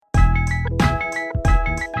Just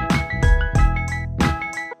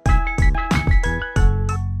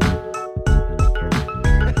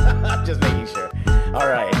making sure. All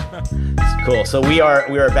right. Cool. So we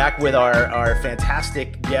are back with our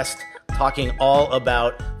fantastic guest talking all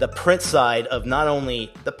about the print side of not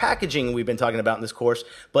only the packaging we've been talking about in this course,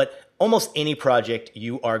 but almost any project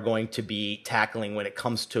you are going to be tackling when it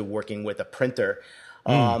comes to working with a printer.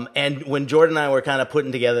 And when Jordan and I were kind of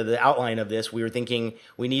putting together the outline of this, we were thinking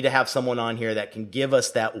we need to have someone on here that can give us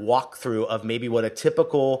that walkthrough of maybe what a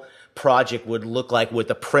typical project would look like with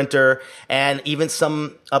a printer, and even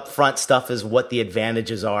some upfront stuff is what the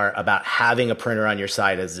advantages are about having a printer on your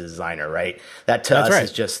side as a designer, right? That to us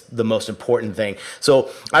is just the most important thing. So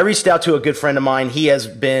I reached out to a good friend of mine. He has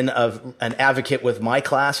been an advocate with my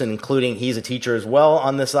class, and including he's a teacher as well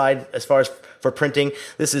on this side as far as for printing.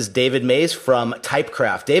 This is David Mays from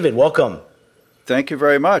Typecraft. David, welcome. Thank you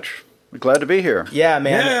very much. We're glad to be here. Yeah,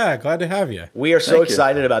 man. Yeah, glad to have you. We are so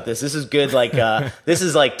excited about this. This is good. Like this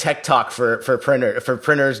is like tech talk for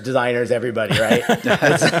printers, designers, everybody, right?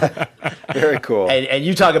 Very cool. And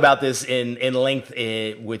you talk about this in length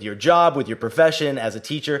with your job, with your profession as a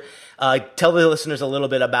teacher. Tell the listeners a little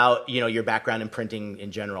bit about your background in printing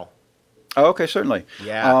in general. Oh, okay, certainly.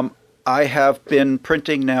 Yeah. I have been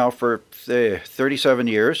printing now for 37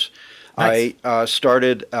 years. Nice. I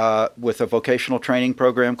started with a vocational training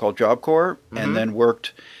program called Job Corps, and then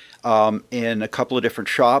worked in a couple of different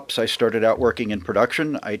shops. I started out working in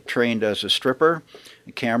production. I trained as a stripper,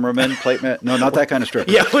 a cameraman, plateman. No, not that kind of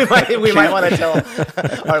stripper. Yeah, we might want to tell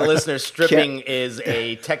our listeners stripping is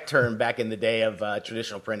a tech term back in the day of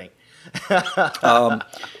traditional printing.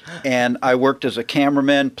 And I worked as a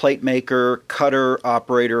cameraman, plate maker, cutter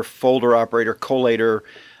operator, folder operator, collator,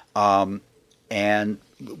 and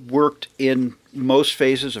worked in most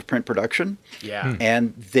phases of print production. Yeah.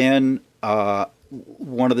 And then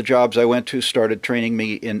one of the jobs I went to started training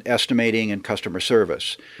me in estimating and customer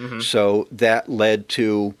service. So that led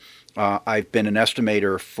to I've been an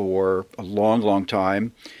estimator for a long, long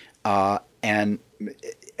time. And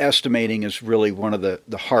estimating is really one of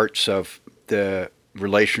the hearts of the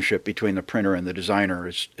relationship between the printer and the designer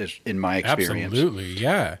is in my experience. Absolutely,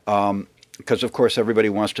 yeah. Because, of course, everybody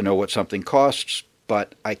wants to know what something costs,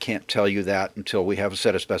 but I can't tell you that until we have a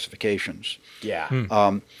set of specifications. Yeah.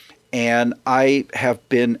 And I have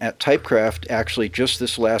been at Typecraft actually just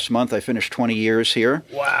this last month. I finished 20 years here.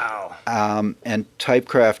 Wow. And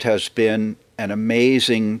Typecraft has been an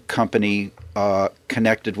amazing company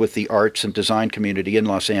connected with the arts and design community in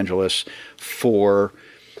Los Angeles for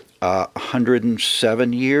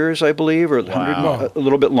 107 years, I believe, or a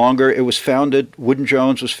little bit longer. It was founded, Wood &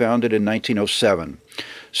 Jones was founded in 1907,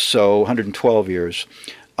 so 112 years.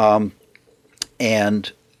 And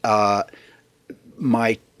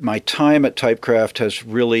my time at Typecraft has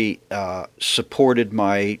really supported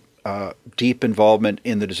my deep involvement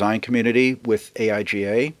in the design community with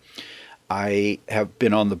AIGA. I have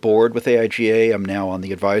been on the board with AIGA. I'm now on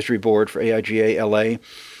the advisory board for AIGA LA.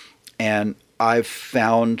 And I've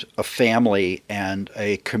found a family and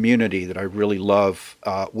a community that I really love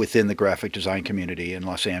within the graphic design community in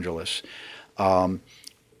Los Angeles.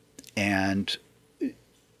 And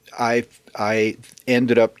I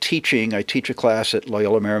ended up teaching. I teach a class at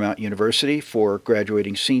Loyola Marymount University for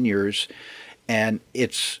graduating seniors. And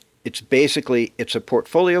it's basically a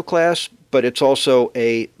portfolio class, but it's also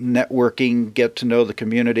a networking, get to know the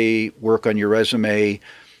community, work on your resume,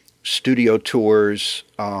 studio tours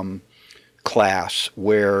class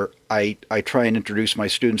where I try and introduce my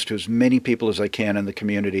students to as many people as I can in the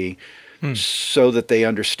community so that they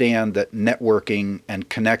understand that networking and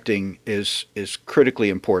connecting is critically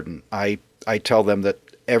important. I tell them that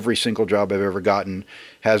every single job I've ever gotten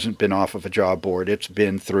hasn't been off of a job board. It's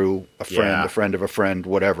been through a friend, a friend of a friend,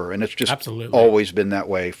 whatever. And it's just always been that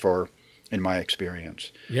way in my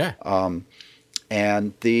experience. Yeah.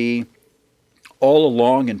 And all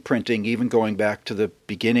along in printing, even going back to the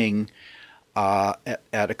beginning at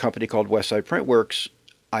a company called Westside Printworks,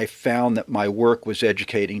 I found that my work was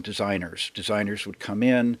educating designers. Designers would come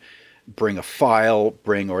in, bring a file,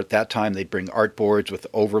 or at that time they'd bring art boards with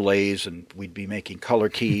overlays, and we'd be making color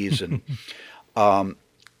keys. And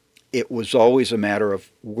it was always a matter of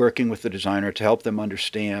working with the designer to help them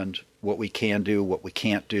understand what we can do, what we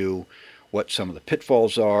can't do, what some of the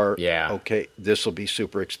pitfalls are. Yeah. Okay, this will be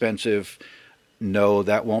super expensive. No,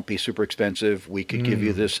 that won't be super expensive. We could give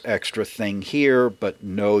you this extra thing here, but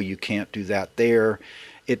no, you can't do that there.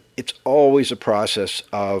 It's always a process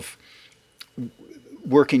of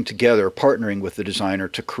working together, partnering with the designer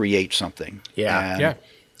to create something. Yeah.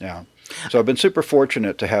 Yeah. So I've been super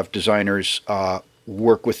fortunate to have designers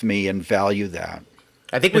work with me and value that.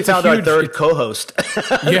 I think we found our third co-host.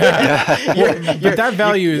 Yeah. But that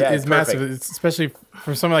value is perfect. massive, especially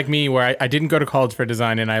for someone like me where I didn't go to college for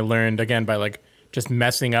design and I learned, again, by like just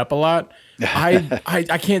messing up a lot.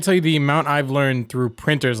 I can't tell you the amount I've learned through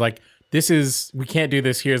printers. Like, we can't do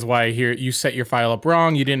this. Here's why. Here, you set your file up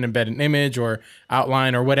wrong. You didn't embed an image or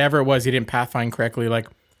outline or whatever it was. You didn't pathfind correctly. Like,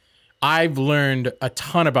 I've learned a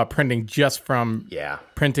ton about printing just from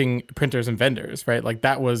printing printers and vendors, right? Like,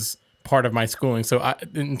 that was part of my schooling. So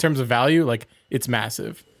in terms of value, like, it's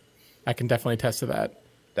massive. I can definitely attest to that.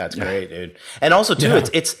 That's great, dude. And also too,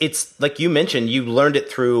 it's like you mentioned, you learned it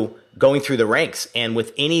through going through the ranks. And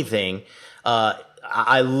with anything,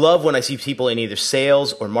 I love when I see people in either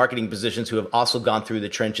sales or marketing positions who have also gone through the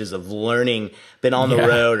trenches of learning, been on the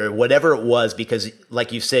road or whatever it was, because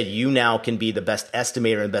like you said, you now can be the best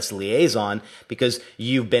estimator and best liaison because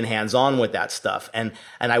you've been hands-on with that stuff. And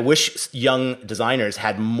I wish young designers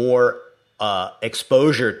had more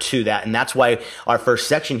exposure to that. And that's why our first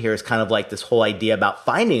section here is kind of like this whole idea about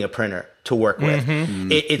finding a printer to work with.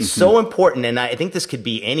 It's so important. And I think this could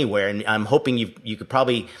be anywhere. And I'm hoping you could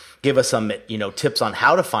probably give us some, tips on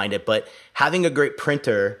how to find it, but having a great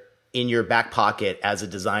printer in your back pocket as a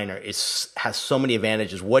designer has so many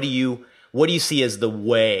advantages. What do you see as the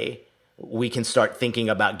way we can start thinking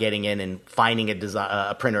about getting in and finding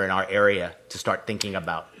a printer in our area to start thinking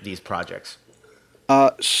about these projects?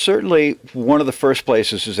 Certainly, one of the first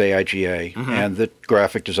places is AIGA and the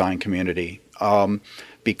graphic design community,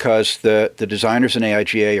 because the designers in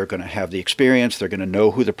AIGA are going to have the experience. They're going to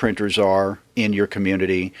know who the printers are in your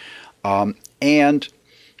community. And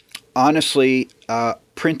honestly,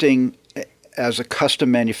 printing as a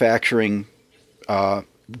custom manufacturing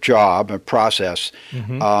job, a process,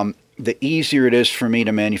 the easier it is for me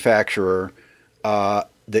to manufacture,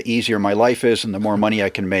 the easier my life is and the more money I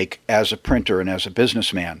can make as a printer and as a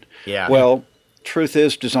businessman. Yeah. Well, truth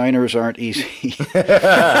is, designers aren't easy. It's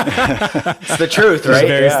the truth, right?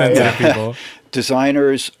 Very sensitive people.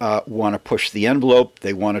 Designers want to push the envelope.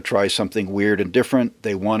 They want to try something weird and different.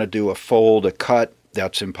 They want to do a fold, a cut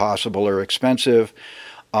that's impossible or expensive.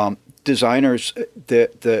 Designers,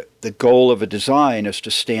 the goal of a design is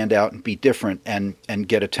to stand out and be different and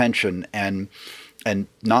get attention and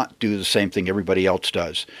not do the same thing everybody else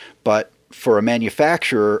does. But for a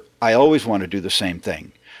manufacturer, I always want to do the same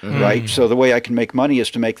thing, right? So the way I can make money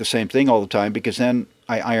is to make the same thing all the time, because then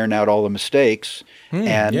I iron out all the mistakes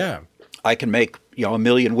and I can make a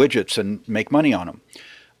million widgets and make money on them.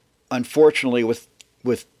 Unfortunately, with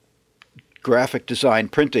graphic design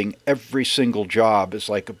printing, every single job is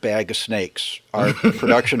like a bag of snakes. Our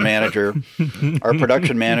production manager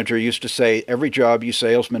used to say, every job you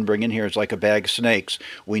salesmen bring in here is like a bag of snakes.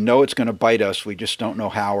 We know it's going to bite us. We just don't know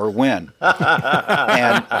how or when.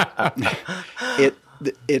 And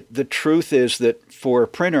the truth is that for a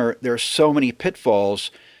printer, there are so many pitfalls.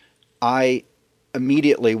 I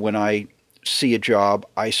immediately, when I see a job,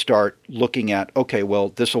 I start looking at, okay, well,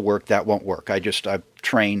 this will work, that won't work. I've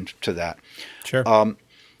trained to that. Sure.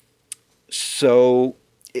 So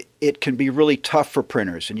it can be really tough for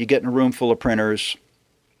printers, and you get in a room full of printers,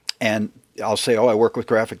 and I'll say, I work with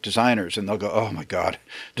graphic designers, and they'll go, oh my God,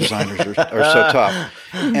 designers are so tough.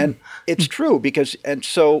 And it's true, and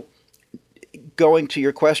so going to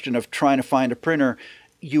your question of trying to find a printer,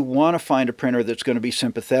 you want to find a printer that's going to be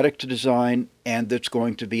sympathetic to design and that's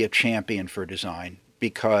going to be a champion for design,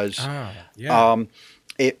 because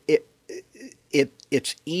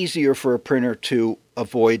it's easier for a printer to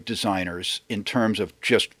avoid designers in terms of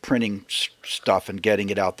just printing stuff and getting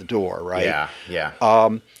it out the door, right?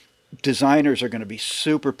 Yeah. Designers are going to be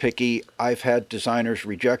super picky. I've had designers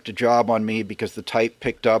reject a job on me because the type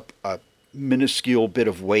picked up a minuscule bit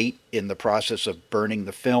of weight in the process of burning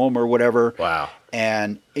the film or whatever. Wow.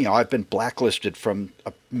 And, I've been blacklisted from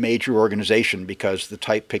a major organization because the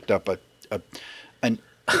type picked up an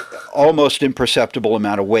almost imperceptible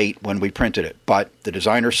amount of weight when we printed it. But the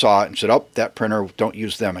designer saw it and said, that printer, don't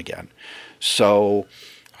use them again. So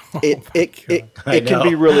it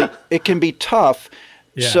can be tough.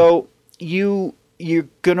 Yeah. So you're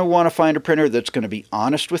going to want to find a printer that's going to be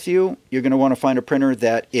honest with you. You're going to want to find a printer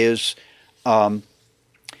that is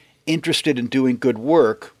interested in doing good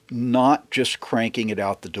work, not just cranking it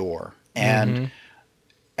out the door. And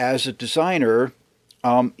as a designer,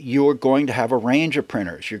 you're going to have a range of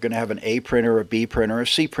printers. You're going to have an A printer, a B printer, a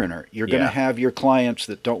C printer. You're going to have your clients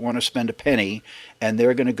that don't want to spend a penny, and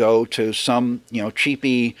they're going to go to some,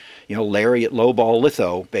 cheapy, lariat lowball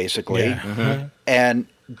litho, basically. Yeah. And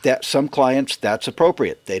that some clients, that's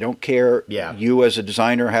appropriate. They don't care. Yeah. You as a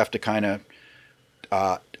designer have to kind of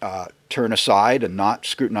turn aside and not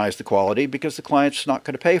scrutinize the quality, because the client's not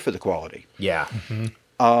going to pay for the quality. Yeah.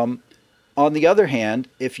 On the other hand,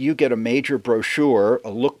 if you get a major brochure,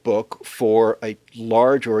 a lookbook for a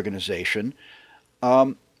large organization,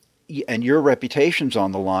 and your reputation's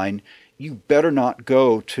on the line, you better not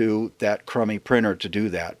go to that crummy printer to do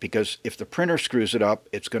that, because if the printer screws it up,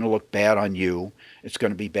 it's going to look bad on you. It's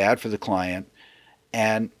going to be bad for the client.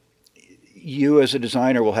 And you as a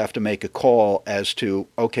designer will have to make a call as to,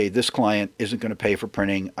 okay, this client isn't going to pay for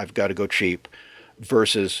printing, I've got to go cheap,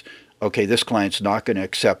 versus, okay, this client's not going to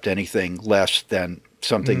accept anything less than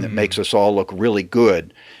something that makes us all look really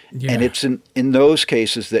good. Yeah. And it's in those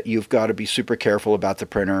cases that you've got to be super careful about the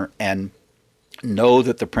printer and know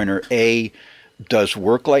that the printer, A, does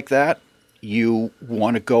work like that. You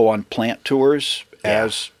want to go on plant tours.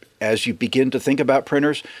 As you begin to think about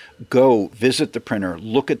printers, go visit the printer,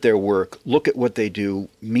 look at their work, look at what they do,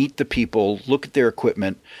 meet the people, look at their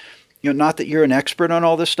equipment. Not that you're an expert on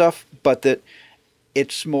all this stuff, but that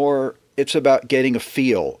it's about getting a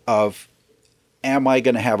feel of, am I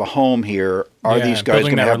going to have a home here? Are these guys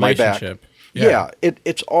going to have my back? Yeah,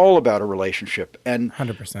 it's all about a relationship. And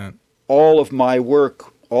 100%. All of my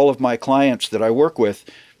work, all of my clients that I work with,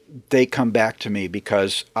 they come back to me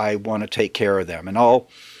because I want to take care of them.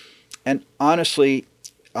 And honestly,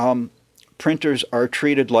 printers are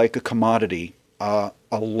treated like a commodity a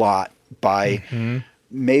lot by,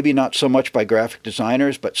 maybe not so much by graphic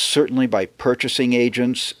designers, but certainly by purchasing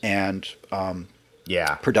agents and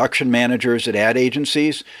production managers at ad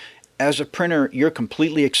agencies. As a printer, you're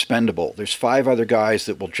completely expendable. There's 5 other guys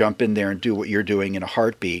that will jump in there and do what you're doing in a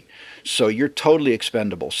heartbeat. So you're totally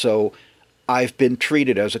expendable. So I've been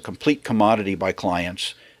treated as a complete commodity by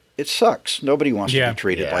clients. It sucks. Nobody wants to be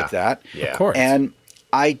treated like that. Yeah. Of course. And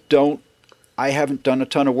I haven't done a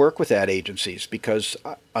ton of work with ad agencies because,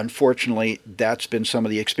 unfortunately, that's been some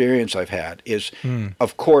of the experience I've had is,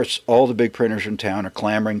 of course, all the big printers in town are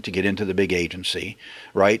clamoring to get into the big agency,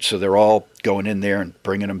 right? So they're all going in there and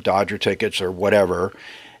bringing them Dodger tickets or whatever.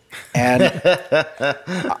 And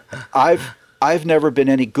I've never been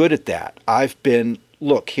any good at that. I've been,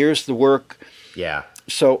 look, here's the work. Yeah.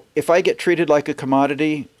 So if I get treated like a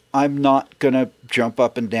commodity, I'm not going to jump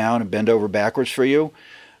up and down and bend over backwards for you.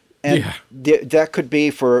 And that could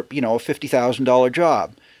be for, a $50,000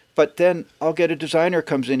 job. But then I'll get a designer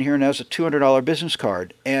comes in here and has a $200 business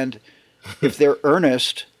card. And if they're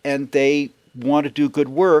earnest and they want to do good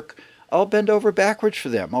work, I'll bend over backwards for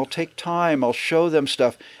them. I'll take time. I'll show them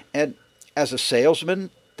stuff. And as a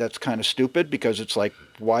salesman, that's kind of stupid because it's like,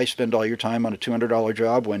 why spend all your time on a $200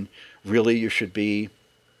 job when really you should be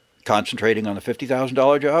concentrating on the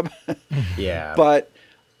 $50,000 job? Yeah. But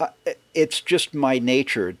it's just my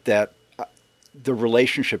nature that the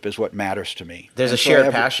relationship is what matters to me. There's a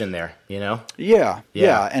shared passion there, Yeah.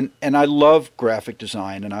 And I love graphic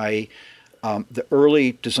design. And the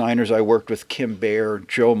early designers I worked with, Kim Baer,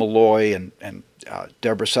 Joe Malloy, and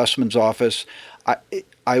Deborah Sussman's office,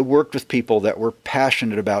 I worked with people that were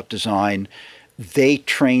passionate about design. They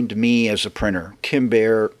trained me as a printer. Kim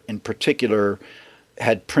Baer, in particular,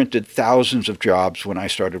 had printed thousands of jobs when I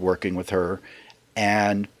started working with her.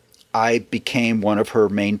 And I became one of her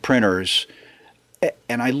main printers,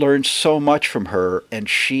 and I learned so much from her. And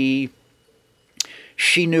she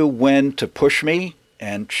knew when to push me,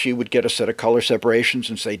 and she would get a set of color separations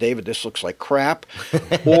and say, "David, this looks like crap,"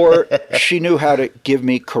 or she knew how to give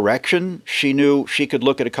me correction. She knew she could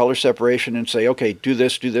look at a color separation and say, "Okay, do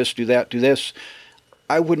this, do this, do that, do this."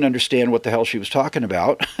 I wouldn't understand what the hell she was talking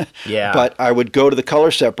about. Yeah. But I would go to the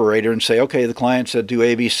color separator and say, okay, the client said do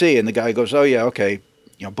ABC, and the guy goes, oh yeah, okay,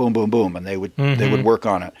 boom, boom, boom, and they would work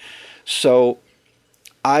on it. So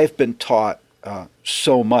I've been taught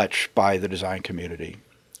so much by the design community.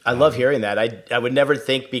 I love hearing that. I would never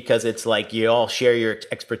think, because it's like you all share your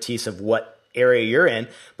expertise of what area you're in,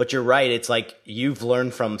 but you're right. It's like you've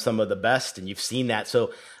learned from some of the best and you've seen that.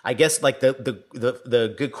 So I guess like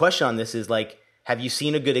the good question on this is like, have you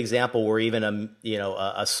seen a good example where even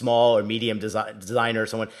a small or medium designer or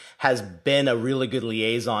someone has been a really good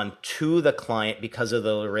liaison to the client because of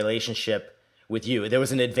the relationship with you? There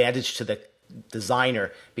was an advantage to the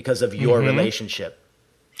designer because of your relationship.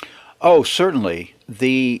 Oh, certainly.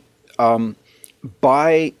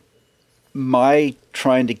 By my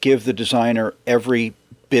trying to give the designer every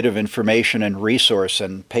bit of information and resource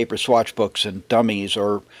and paper swatch books and dummies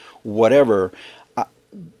or whatever,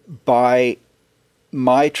 by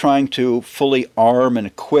my trying to fully arm and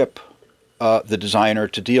equip the designer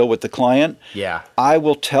to deal with the client, I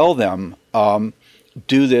will tell them,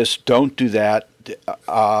 do this, don't do that.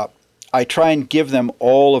 I try and give them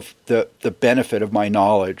all of the benefit of my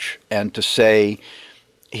knowledge and to say,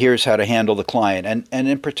 here's how to handle the client. And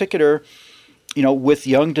in particular, with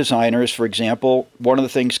young designers, for example, one of the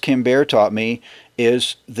things Kim Baer taught me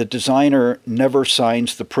is the designer never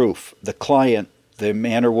signs the proof. The client, the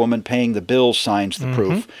man or woman paying the bill, signs the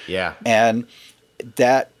proof. Yeah. And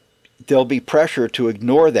that there'll be pressure to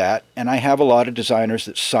ignore that. And I have a lot of designers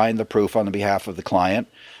that sign the proof on the behalf of the client,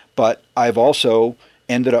 but I've also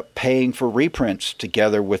ended up paying for reprints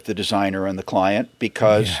together with the designer and the client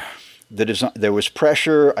because there was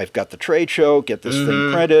pressure. I've got the trade show, get this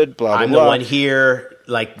thing printed, blah, blah, blah. I'm the one here,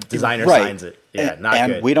 like designer signs it. Yeah, not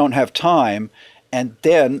good. And we don't have time. And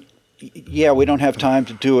then, we don't have time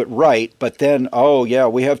to do it right. But then,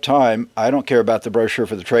 we have time. I don't care about the brochure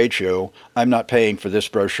for the trade show. I'm not paying for this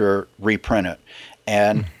brochure, reprint it.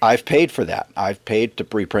 And I've paid for that. I've paid to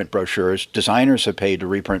reprint brochures. Designers have paid to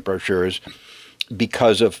reprint brochures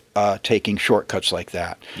because of taking shortcuts like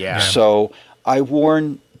that. Yeah. So I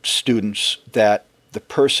warn students that the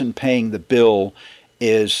person paying the bill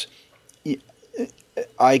is,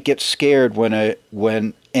 I get scared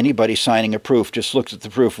when anybody signing a proof just looks at the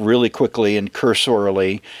proof really quickly and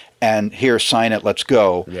cursorily and here, sign it, let's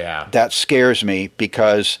go. Yeah. That scares me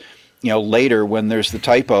because later when there's the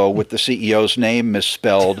typo with the CEO's name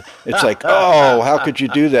misspelled, it's like, oh, how could you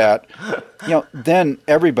do that? Then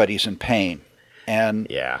everybody's in pain. And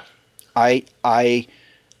I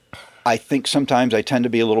think sometimes I tend to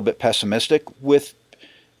be a little bit pessimistic with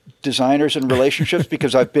designers and relationships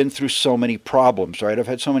because I've been through so many problems, right? I've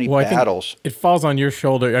had so many battles. It falls on your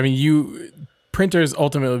shoulder. I mean, printers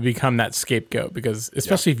ultimately become that scapegoat because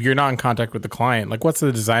especially if you're not in contact with the client, like what's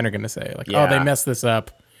the designer going to say? Like, oh, they messed this up.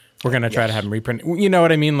 We're going to try to have them reprint. You know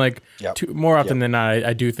what I mean? Like more often than not,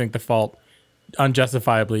 I do think the fault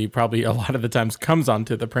unjustifiably probably a lot of the times comes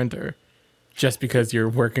onto the printer. Just because you're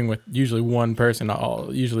working with usually one person,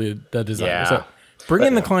 usually the designer. Yeah. So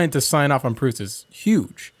bringing the client to sign off on proofs is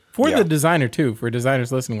huge for the designer too. For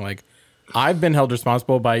designers listening, like I've been held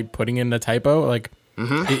responsible by putting in the typo. Like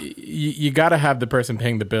you got to have the person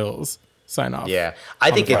paying the bills sign off. Yeah,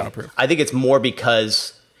 I think it's more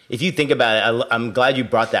because if you think about it, I'm glad you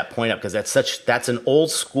brought that point up because that's an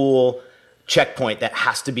old school checkpoint that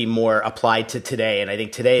has to be more applied to today. And I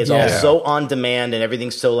think today is all so on demand and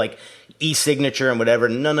everything's so like e-signature and whatever.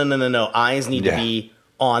 No. Eyes need to be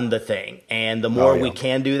on the thing. And the more we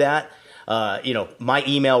can do that, my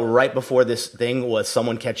email right before this thing was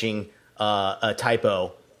someone catching a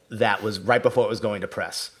typo that was right before it was going to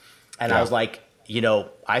press. And I was like,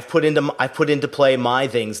 I've put into play my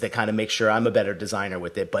things that kind of make sure I'm a better designer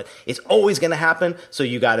with it, but it's always going to happen. So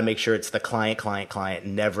you got to make sure it's the client,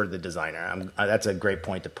 never the designer. That's a great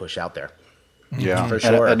point to push out there. Yeah, for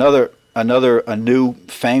sure. And a new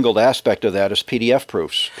fangled aspect of that is PDF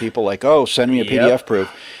proofs. People like, send me a PDF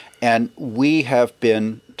proof. And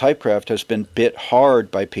Typecraft has been bit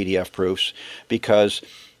hard by PDF proofs because,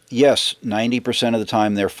 yes, 90% of the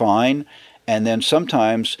time they're fine. And then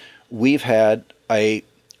sometimes we've had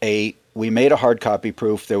we made a hard copy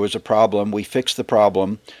proof, there was a problem, we fixed the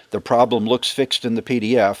problem looks fixed in the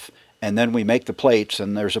PDF, and then we make the plates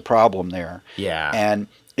and there's a problem there. Yeah. And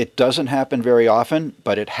it doesn't happen very often,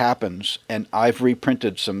 but it happens. And I've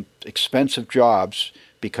reprinted some expensive jobs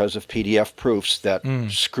because of PDF proofs that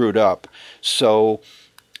screwed up. So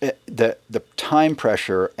the time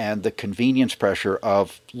pressure and the convenience pressure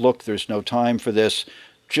of, look, there's no time for this,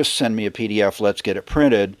 just send me a PDF, let's get it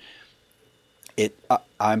printed.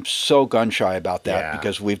 I'm so gun-shy about that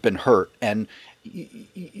because we've been hurt. And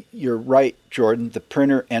you're right, Jordan. The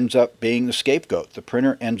printer ends up being the scapegoat. The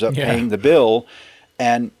printer ends up paying the bill.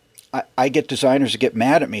 And I get designers that get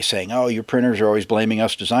mad at me saying, oh, your printers are always blaming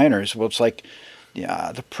us designers. Well, it's like,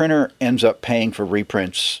 the printer ends up paying for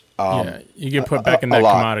reprints. You get put back in that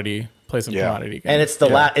commodity. Place of commodity again. And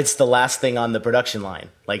it's the last thing on the production line.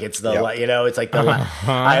 Like it's it's like the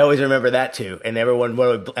I always remember that too. And everyone,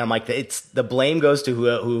 I'm like, it's the blame goes to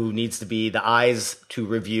who needs to be the eyes to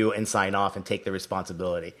review and sign off and take the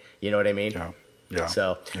responsibility. You know what I mean? Yeah.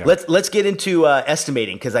 So let's get into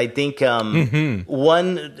estimating because I think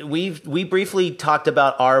we briefly talked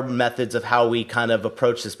about our methods of how we kind of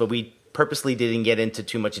approach this, but we purposely didn't get into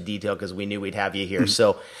too much detail because we knew we'd have you here.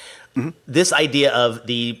 So. This idea of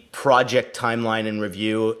the project timeline and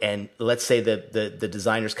review, and let's say the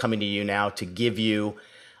designer's coming to you now to give you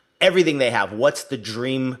everything they have. What's the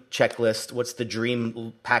dream checklist? What's the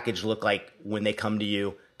dream package look like when they come to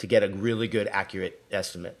you to get a really good, accurate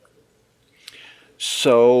estimate?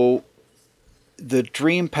 So the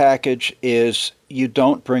dream package is you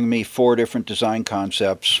don't bring me 4 different design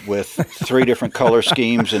concepts with 3 different color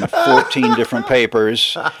schemes and 14 different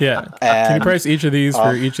papers. Yeah. Can you price each of these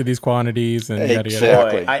for each of these quantities? And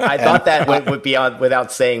exactly. I thought that would be on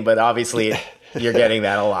without saying, but obviously You're getting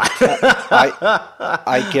that a lot.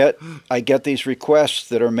 I get these requests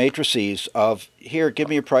that are matrices of, here, give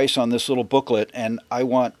me a price on this little booklet, and I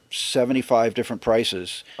want 75 different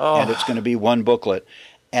prices, and it's going to be one booklet.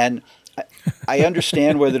 And I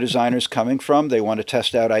understand where the designer's coming from. They want to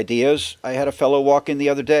test out ideas. I had a fellow walk in the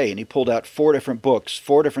other day, and he pulled out 4 different books,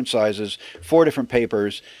 4 different sizes, 4 different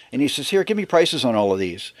papers, and he says, here, give me prices on all of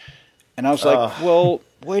these. And I was like, well,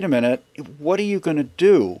 wait a minute, what are you going to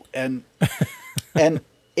do? And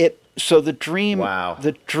so the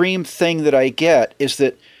dream thing that I get is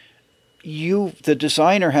that the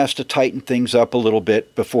designer has to tighten things up a little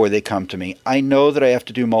bit before they come to me. I know that I have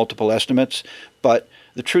to do multiple estimates, but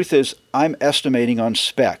the truth is I'm estimating on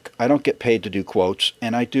spec. I don't get paid to do quotes,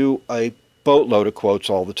 and I do a boatload of quotes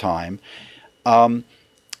all the time. And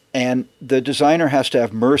the designer has to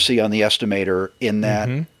have mercy on the estimator in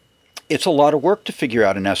that it's a lot of work to figure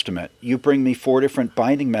out an estimate. You bring me 4 different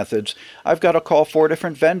binding methods. I've got to call 4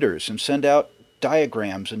 different vendors and send out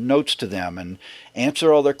diagrams and notes to them and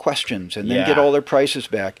answer all their questions and then get all their prices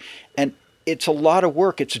back. And it's a lot of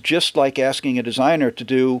work. It's just like asking a designer to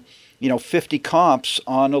do, 50 comps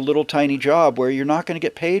on a little tiny job where you're not going to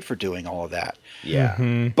get paid for doing all of that.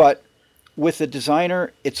 Yeah. But with a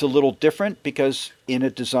designer, it's a little different because in a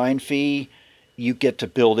design fee, you get to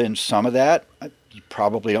build in some of that. You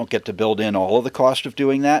probably don't get to build in all of the cost of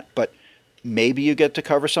doing that, but maybe you get to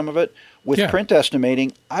cover some of it. With print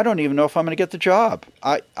estimating, I don't even know if I'm going to get the job.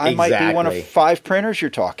 I might be one of 5 printers you're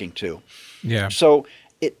talking to. Yeah. So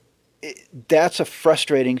that's a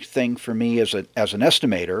frustrating thing for me as an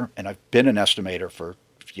estimator, and I've been an estimator for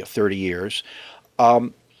 30 years.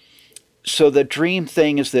 So the dream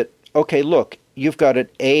thing is that, okay, look, you've got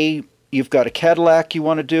a Cadillac you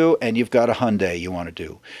want to do, and you've got a Hyundai you want to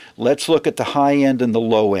do. Let's look at the high end and the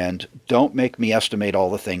low end. Don't make me estimate all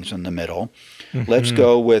the things in the middle. Let's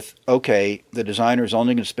go with, okay, the designer's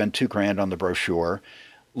only going to spend $2,000 on the brochure.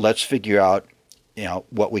 Let's figure out,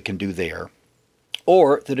 what we can do there.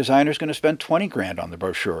 Or the designer's going to spend $20,000 on the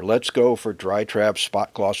brochure. Let's go for dry trap,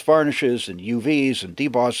 spot gloss varnishes, and UVs and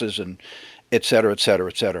debosses, and et cetera, et cetera,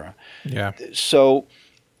 et cetera. Yeah. So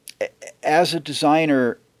as a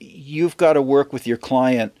designer, you've got to work with your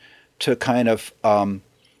client to kind of, I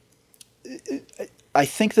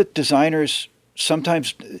think that designers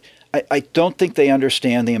sometimes, I don't think they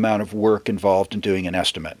understand the amount of work involved in doing an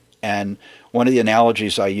estimate. And one of the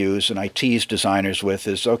analogies I use and I tease designers with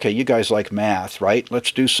is, okay, you guys like math, right?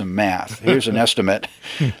 Let's do some math. Here's an estimate.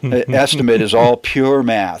 The estimate is all pure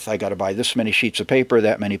math. I got to buy this many sheets of paper,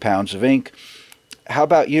 that many pounds of ink. How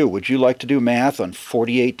about you? Would you like to do math on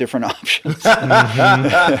 48 different options?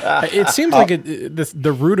 It seems like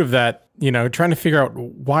the root of that, trying to figure out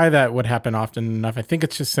why that would happen often enough. I think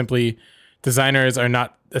it's just simply designers are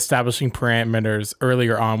not establishing parameters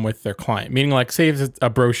earlier on with their client. Meaning, like, say if it's a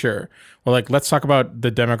brochure, well, like, let's talk about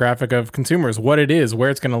the demographic of consumers, what it is, where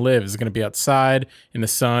it's going to live. Is it going to be outside in the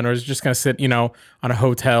sun, or is it just going to sit, on a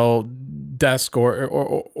hotel desk,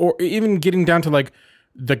 or even getting down to like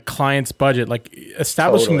the client's budget, like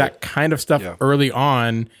establishing that kind of stuff early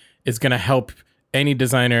on is going to help any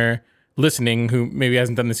designer listening who maybe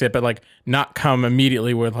hasn't done this yet, but like not come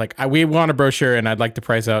immediately with like, we want a brochure and I'd like to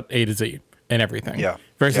price out A to Z and everything. Yeah.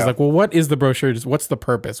 Versus like, well, what is the brochure? What's the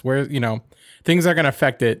purpose? Where, things are going to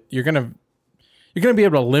affect it. You're going to be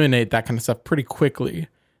able to eliminate that kind of stuff pretty quickly,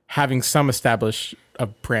 having some established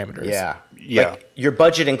parameters. Yeah. Yeah. Like your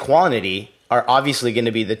budget and quantity are obviously going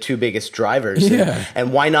to be the 2 biggest drivers. Yeah.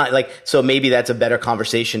 And why not? So maybe that's a better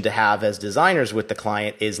conversation to have as designers with the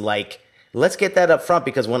client is like, let's get that up front,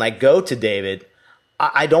 because when I go to David,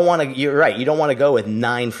 I don't want to, you're right. You don't want to go with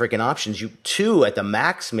 9 freaking options. 2 at the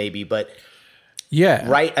max maybe, but yeah.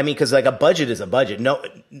 Right. I mean, cause like a budget is a budget. No,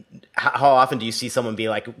 how often do you see someone be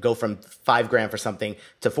like, go from $5,000 for something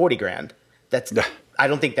to $40,000? I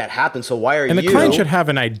don't think that happens. So why are you? And the client should have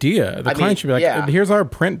an idea. The client should be like, here's our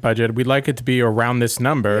print budget. We'd like it to be around this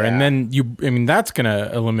number. Yeah. And then that's going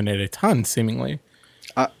to eliminate a ton seemingly.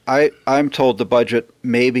 I'm told the budget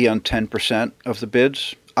maybe on 10% of the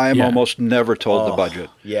bids. I am almost never told the budget.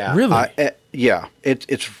 Yeah. Really? Yeah.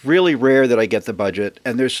 It's really rare that I get the budget.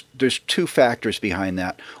 And there's 2 factors behind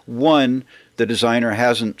that. One, the designer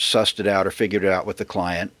hasn't sussed it out or figured it out with the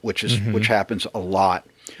client, which happens a lot.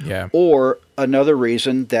 Yeah. Or another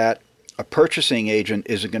reason that a purchasing agent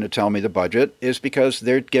isn't going to tell me the budget is because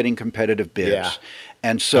they're getting competitive bids. Yeah.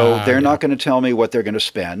 And so they're not going to tell me what they're going to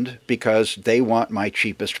spend because they want my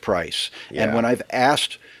cheapest price. Yeah. And when I've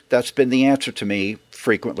asked, that's been the answer to me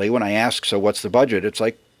frequently. When I ask, so what's the budget? It's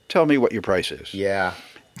like, tell me what your price is. Yeah.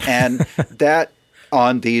 And that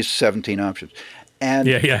on these 17 options. And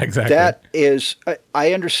yeah, exactly. that is,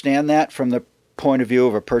 I understand that from the point of view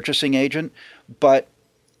of a purchasing agent, but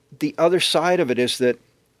the other side of it is that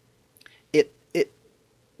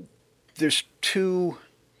there's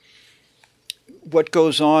what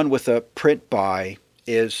goes on with a print buy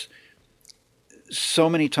is so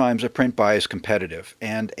many times a print buy is competitive,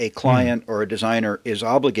 and a client or a designer is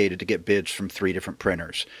obligated to get bids from 3 different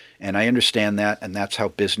printers. And I understand that, and that's how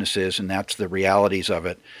business is, and that's the realities of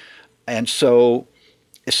it. And so,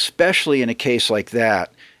 especially in a case like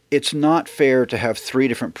that, it's not fair to have 3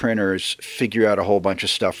 different printers figure out a whole bunch of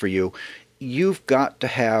stuff for you. You've got to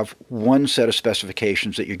have one set of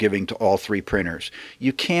specifications that you're giving to all 3 printers.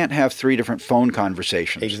 You can't have 3 different phone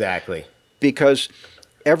conversations. Exactly. Because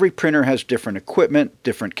every printer has different equipment,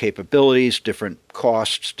 different capabilities, different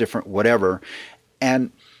costs, different whatever.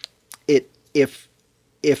 And if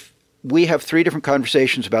we have 3 different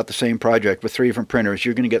conversations about the same project with 3 different printers,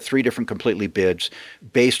 you're going to get 3 different completely bids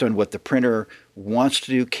based on what the printer wants to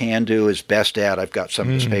do, can do, is best at. I've got some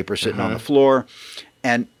of this paper sitting on the floor.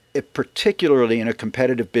 And particularly in a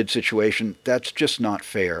competitive bid situation, that's just not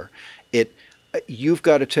fair. You've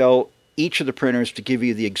got to tell each of the printers to give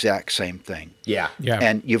you the exact same thing. Yeah.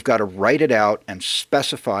 And you've got to write it out and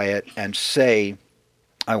specify it and say,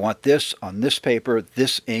 I want this on this paper,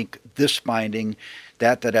 this ink, this binding,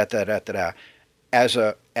 that. As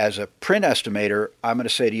a print estimator, I'm going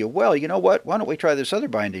to say to you, well, you know what? Why don't we try this other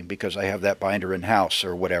binding because I have that binder in-house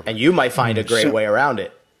or whatever. And you might find a great way around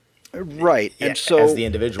it. Right. Yeah, and so as the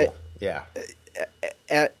individual.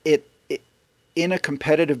 In a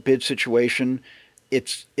competitive bid situation,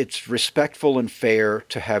 it's respectful and fair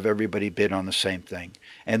to have everybody bid on the same thing.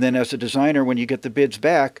 And then as a designer, when you get the bids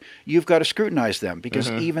back, you've got to scrutinize them because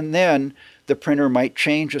even then the printer might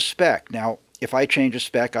change a spec. Now, if I change a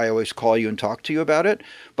spec, I always call you and talk to you about it.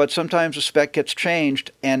 But sometimes a spec gets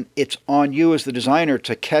changed and it's on you as the designer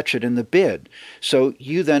to catch it in the bid. So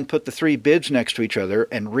you then put the 3 bids next to each other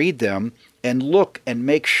and read them and look and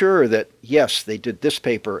make sure that, yes, they did this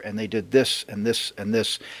paper and they did this and this and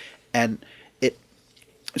this. And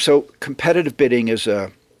so competitive bidding has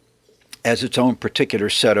its own particular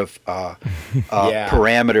set of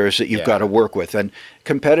parameters that you've got to work with. And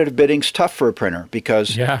competitive bidding's tough for a printer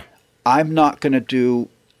because I'm not going to do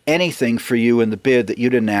anything for you in the bid that you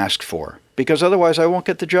didn't ask for because otherwise I won't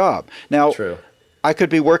get the job. Now, I could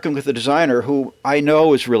be working with a designer who I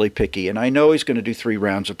know is really picky and I know he's going to do 3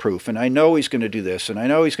 rounds of proof and I know he's going to do this and I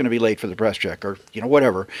know he's going to be late for the press check or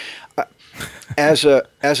whatever. As an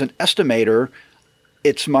estimator,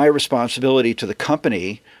 it's my responsibility to the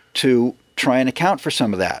company to try and account for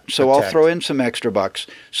some of that. So I'll throw in some extra bucks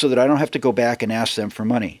so that I don't have to go back and ask them for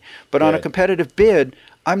money. But on a competitive bid,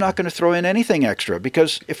 I'm not going to throw in anything extra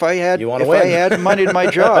because if I add money to my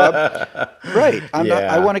job,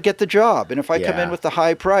 I want to get the job. And if I come in with the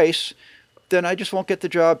high price, then I just won't get the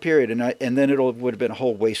job, period. And then would have been a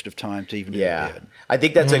whole waste of time to even do the bid. I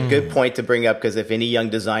think that's a good point to bring up because if any young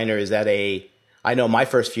designer is I know my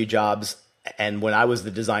first few jobs, and when I was the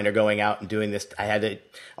designer going out and doing this,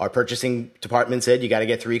 our purchasing department said, you got to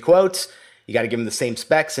get 3 quotes. You got to give them the same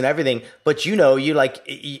specs and everything. But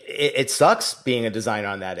it sucks being a designer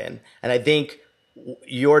on that end. And I think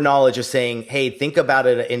your knowledge of saying, hey, think about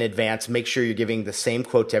it in advance. Make sure you're giving the same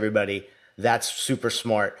quote to everybody. That's super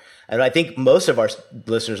smart. And I think most of our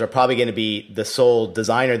listeners are probably going to be the sole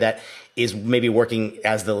designer that is maybe working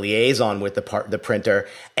as the liaison with the printer.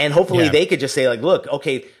 And hopefully they could just say like, look,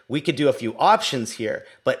 okay, we could do a few options here,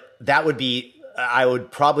 but that would be, I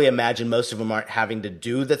would probably imagine most of them aren't having to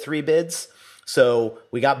do the 3 bids. So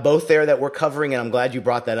we got both there that we're covering. And I'm glad you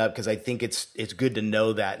brought that up because I think it's good to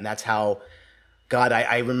know that. And that's how, God,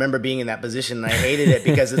 I remember being in that position and I hated it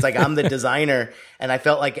because it's like I'm the designer and I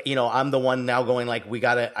felt like, I'm the one now going like,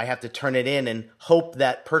 I have to turn it in and hope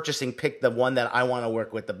that purchasing picked the one that I want to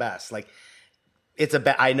work with the best. Like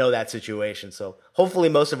I know that situation. So hopefully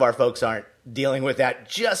most of our folks aren't dealing with that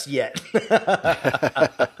just yet.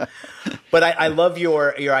 But I love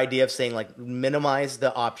your idea of saying like minimize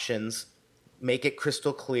the options, make it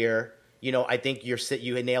crystal clear. I think you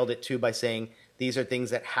nailed it too by saying, these are things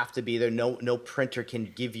that have to be there. No printer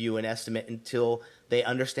can give you an estimate until they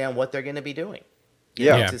understand what they're going to be doing.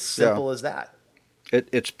 It's as simple as that.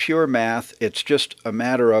 It's pure math. It's just a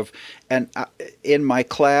matter of, and in my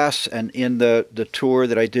class and in the tour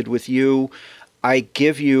that I did with you, I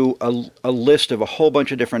give you a list of a whole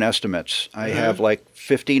bunch of different estimates. I have like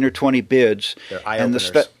 15 or 20 bids. They're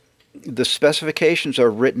eye-openers. The specifications are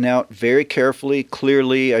written out very carefully,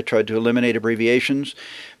 clearly. I tried to eliminate abbreviations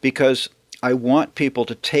because I want people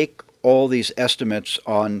to take all these estimates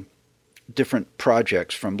on different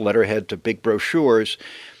projects, from letterhead to big brochures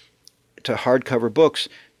to hardcover books,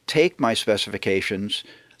 take my specifications,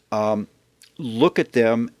 look at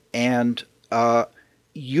them and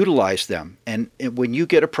utilize them. And when you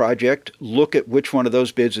get a project, look at which one of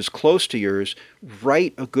those bids is close to yours,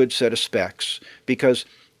 write a good set of specs, because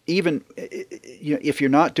even if you're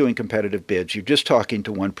not doing competitive bids, you're just talking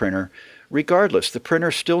to one printer, regardless, the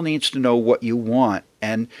printer still needs to know what you want,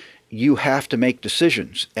 and you have to make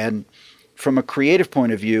decisions. And from a creative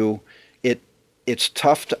point of view, it's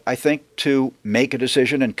tough, I think, to make a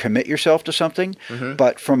decision and commit yourself to something. Mm-hmm.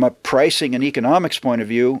 But from a pricing and economics point of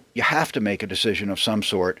view, you have to make a decision of some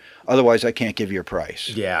sort. Otherwise, I can't give you a price.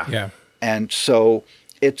 Yeah. And so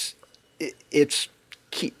it's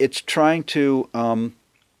trying to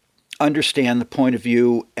understand the point of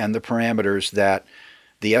view and the parameters that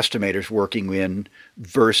the estimator's working in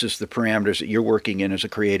versus the parameters that you're working in as a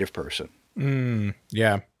creative person.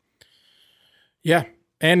 Yeah.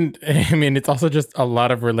 And I mean, it's also just a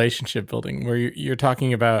lot of relationship building where you're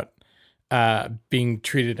talking about being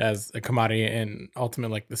treated as a commodity and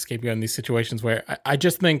ultimately like the scapegoat in these situations where I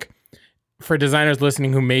just think for designers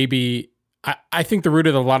listening who maybe, I think the root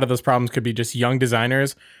of a lot of those problems could be just young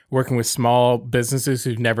designers working with small businesses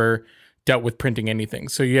who've never dealt with printing anything.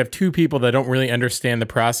 So you have two people that don't really understand the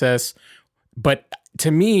process. But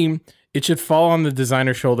to me, it should fall on the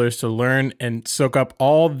designer's shoulders to learn and soak up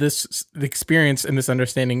all this experience and this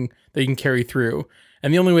understanding that you can carry through.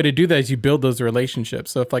 And the only way to do that is you build those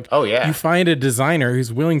relationships. So if you find a designer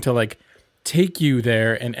who's willing to like take you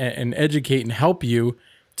there and educate and help you,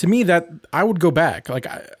 to me that I would go back. Like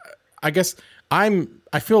I guess I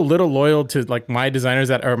feel a little loyal to like my designers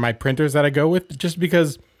that are my printers that I go with, just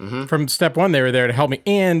because from step one they were there to help me,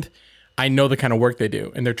 and I know the kind of work they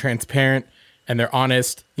do, and they're transparent and they're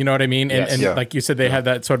honest. You know what I mean? Yes. And like you said, they have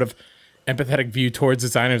that sort of empathetic view towards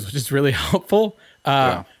designers, which is really helpful.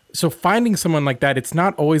 So finding someone like that, it's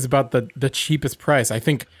not always about the cheapest price. I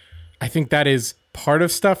think that is part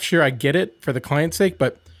of stuff. Sure, I get it for the client's sake,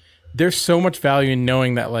 but there's so much value in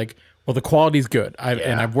knowing that like, well, the quality's good.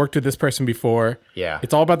 And I've worked with this person before. Yeah.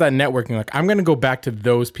 It's all about that networking. Like, I'm going to go back to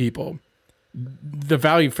those people. The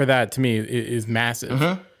value for that to me is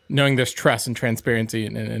massive. Knowing there's trust and transparency.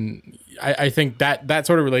 And I think that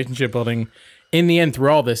sort of relationship building in the end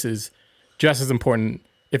through all this is just as important,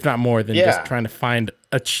 if not more, than just trying to find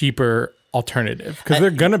a cheaper alternative. Because they're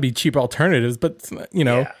going to be cheap alternatives, but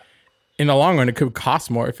in the long run, it could cost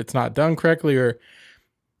more if it's not done correctly, or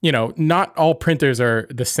not all printers are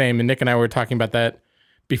the same. And Nick and I were talking about that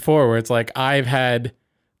before, where it's like, I've had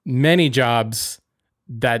many jobs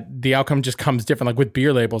that the outcome just comes different. Like with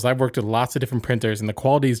beer labels, I've worked with lots of different printers and the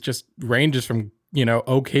quality just ranges from,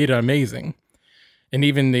 okay to amazing. And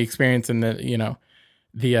even the experience and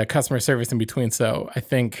the customer service in between. So I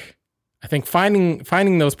think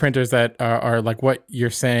finding those printers that are like what you're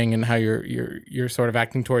saying and how you're sort of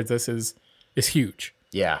acting towards this is huge.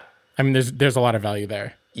 Yeah. I mean, there's a lot of value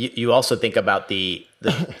there. You also think about a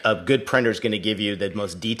good printer is going to give you the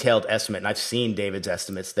most detailed estimate. And I've seen David's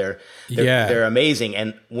estimates. They're amazing.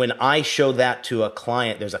 And when I show that to a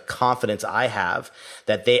client, there's a confidence I have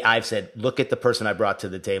that I've said, look at the person I brought to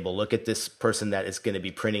the table. Look at this person that is going to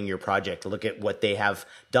be printing your project. Look at what they have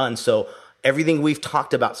done. So everything we've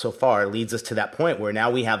talked about so far leads us to that point where now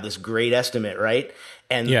we have this great estimate, right?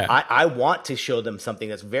 And I want to show them something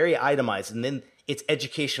that's very itemized, and then it's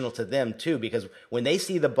educational to them too, because when they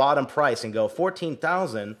see the bottom price and go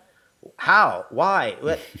 14,000, how, why,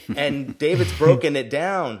 and David's broken it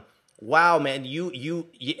down. Wow, man, you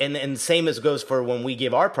and same as goes for when we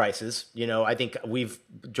give our prices. I think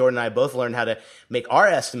Jordan and I both learned how to make our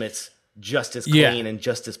estimates just as clean and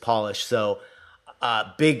just as polished. So,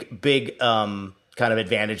 big kind of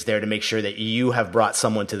advantage there to make sure that you have brought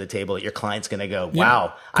someone to the table that your client's going to go,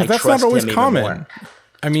 wow, I that's trust not always him common. even more.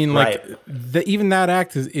 I mean, like Right. even that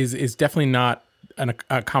act is definitely not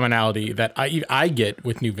a commonality that I get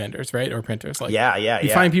with new vendors, right, or printers. Like, you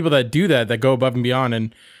find people that do that go above and beyond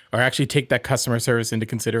and or actually take that customer service into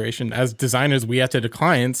consideration. As designers, we have to the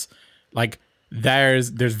clients, like there's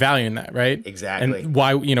value in that, right? Exactly. And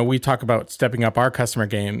why we talk about stepping up our customer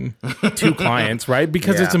game to clients, right?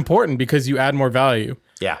 Because it's important, because you add more value.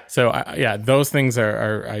 Yeah. So those things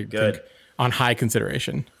are I think on high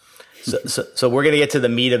consideration. So we're going to get to the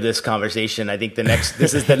meat of this conversation. I think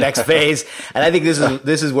this is the next phase, and I think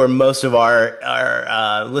this is where most of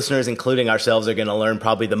our listeners, including ourselves, are going to learn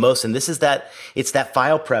probably the most. And it's that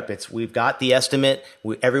file prep. We've got the estimate.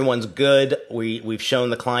 Everyone's good. We've shown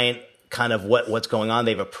the client kind of what's going on.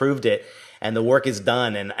 They've approved it, and the work is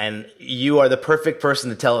done. And you are the perfect person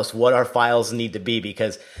to tell us what our files need to be,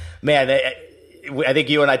 because, man, I think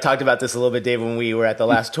you and I talked about this a little bit, Dave, when we were at the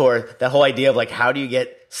last tour. That whole idea of like, how do you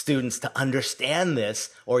get students to understand this,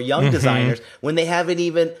 or young designers, when they haven't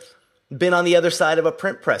even been on the other side of a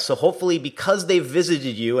print press. So hopefully, because they've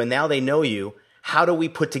visited you and now they know you, how do we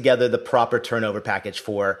put together the proper turnover package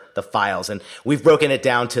for the files? And we've broken it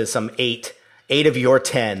down to some eight of your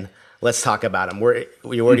 10. Let's talk about them. Where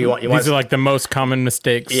do you want? These are like the most common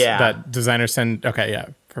mistakes Yeah. that designers send. Okay, yeah,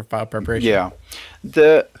 for file preparation. Yeah,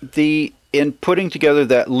 the in putting together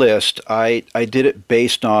that list, I did it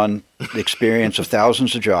based on the experience of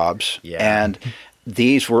thousands of jobs, Yeah. and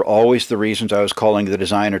these were always the reasons I was calling the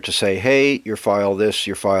designer to say, "Hey, your file this,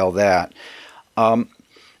 your file that,"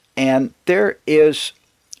 and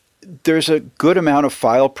there's a good amount of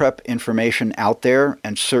file prep information out there,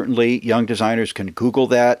 and certainly young designers can Google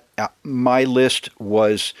that. My list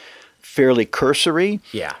was fairly cursory,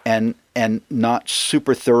 Yeah. and not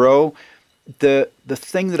super thorough. The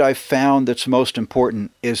thing that I've found that's most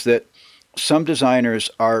important is that some designers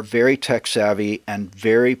are very tech savvy and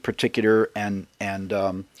very particular and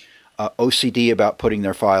OCD about putting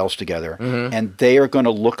their files together, and they are going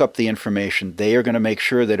to look up the information. They are going to make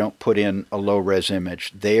sure they don't put in a low res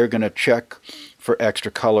image. They are going to check for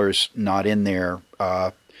extra colors not in there,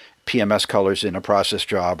 PMS colors in a process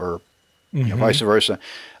job, or vice versa.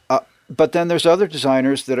 But then there's other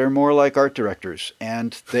designers that are more like art directors,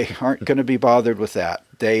 and they aren't going to be bothered with that.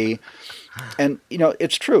 And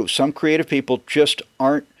it's true. Some creative people just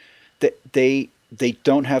aren't. They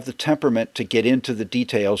don't have the temperament to get into the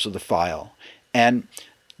details of the file, and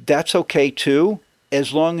that's okay too,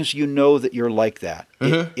 as long as you know that you're like that.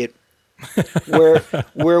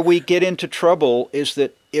 Where we get into trouble is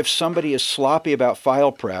that if somebody is sloppy about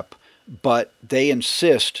file prep, but they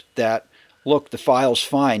insist that, look, the file's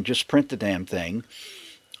fine, just print the damn thing,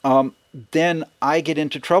 then I get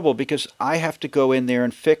into trouble because I have to go in there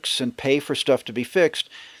and fix and pay for stuff to be fixed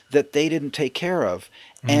that they didn't take care of.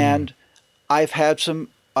 And I've had some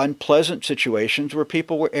unpleasant situations where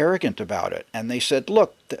people were arrogant about it. And they said,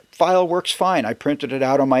 look, the file works fine. I printed it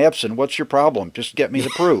out on my Epson. What's your problem? Just get me the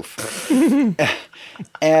proof.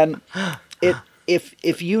 And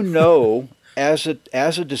if you know, as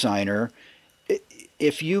a designer,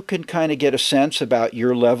 if you can kind of get a sense about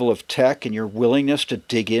your level of tech and your willingness to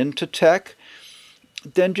dig into tech,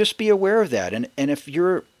 then just be aware of that. And if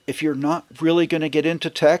you're not really going to get into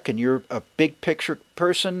tech and you're a big picture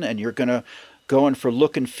person and you're going to go in for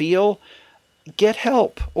look and feel, get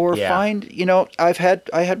help or find, I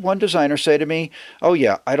had one designer say to me, "Oh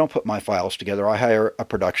yeah, I don't put my files together. I hire a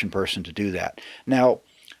production person to do that." Now,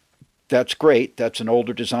 that's great. That's an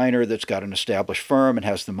older designer that's got an established firm and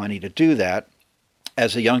has the money to do that.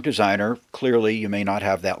 As a young designer, clearly you may not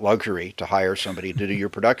have that luxury to hire somebody to do your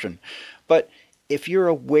production. But if you're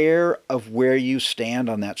aware of where you stand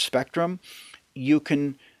on that spectrum, you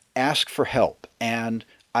can ask for help. And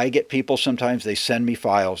I get people sometimes, they send me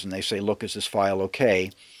files and they say, "Look, is this file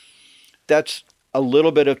okay?" That's a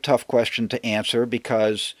little bit of a tough question to answer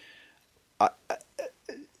because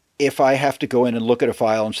if I have to go in and look at a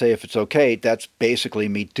file and say if it's okay, that's basically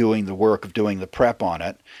me doing the work of doing the prep on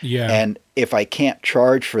it. Yeah. And if I can't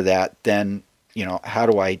charge for that, then, how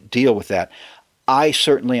do I deal with that? I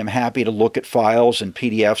certainly am happy to look at files and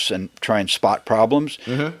PDFs and try and spot problems.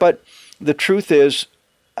 But the truth is,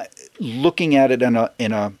 looking at it in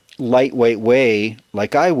a lightweight way,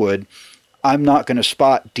 like I would, I'm not going to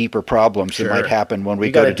spot deeper problems that might happen when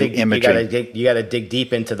we go to do imaging. You got to dig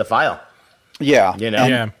deep into the file.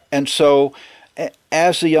 Yeah. And so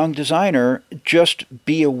as a young designer, just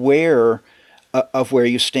be aware of where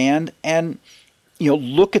you stand and,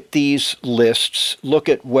 look at these lists, look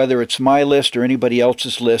at whether it's my list or anybody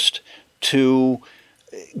else's list, to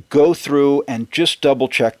go through and just double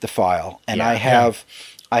check the file. And I have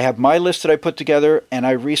my list that I put together, and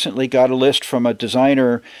I recently got a list from a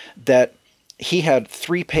designer that he had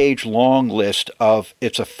 3-page long list of,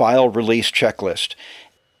 it's a file release checklist.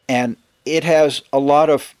 And it has a lot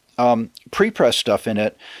of pre-press stuff in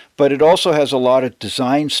it, but it also has a lot of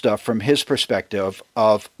design stuff from his perspective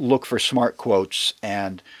of look for smart quotes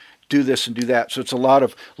and do this and do that. So it's a lot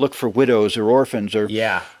of look for widows or orphans.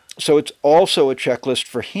 So it's also a checklist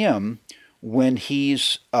for him when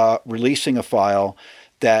he's releasing a file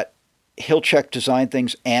that he'll check design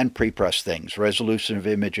things and pre-press things, resolution of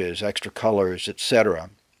images, extra colors,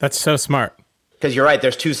 etc. That's so smart. Because you're right,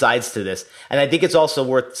 there's two sides to this. And I think it's also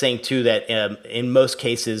worth saying, too, that in most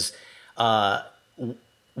cases,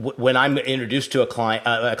 when I'm introduced to a client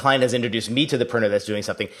has introduced me to the printer that's doing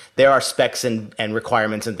something, there are specs and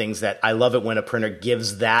requirements and things that I love it when a printer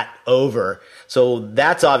gives that over. So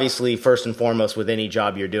that's obviously first and foremost with any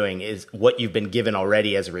job you're doing is what you've been given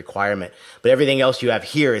already as a requirement. But everything else you have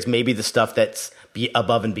here is maybe the stuff that's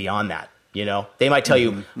above and beyond that. They might tell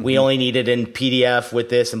you, we only need it in PDF with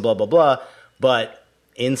this and blah, blah, blah. But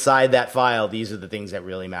inside that file, these are the things that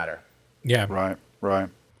really matter. Yeah. Right.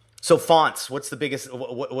 So fonts, what's the biggest,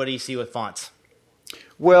 what do you see with fonts?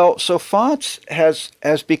 Well, so fonts has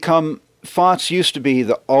become, fonts used to be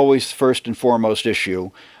the always first and foremost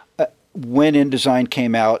issue. When InDesign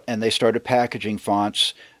came out and they started packaging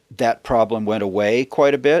fonts, that problem went away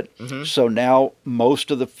quite a bit. Mm-hmm. So now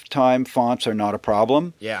most of the time fonts are not a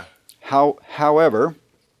problem. Yeah. However,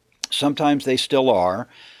 sometimes they still are.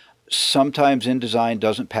 Sometimes InDesign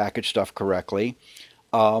doesn't package stuff correctly.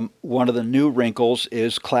 One of the new wrinkles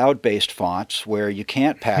is cloud-based fonts where you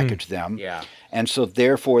can't package them. Yeah. And so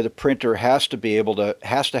therefore the printer has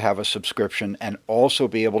to have a subscription and also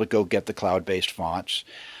be able to go get the cloud-based fonts.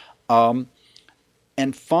 And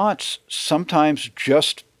fonts sometimes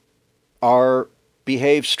just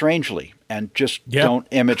behave strangely and just don't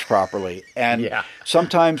image properly. And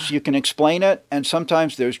sometimes you can explain it, and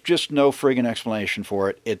sometimes there's just no friggin' explanation for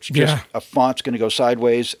it. It's just a font's going to go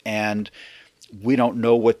sideways, and we don't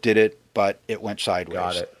know what did it, but it went sideways.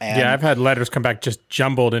 Got it. And I've had letters come back just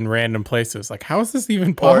jumbled in random places. Like, how is this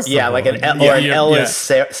even possible? Or like an L is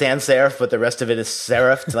sans serif, but the rest of it is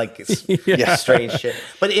serifed. Like it's strange shit.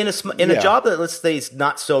 But in a job that, let's say, is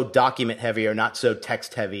not so document heavy or not so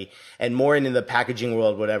text heavy, and more into the packaging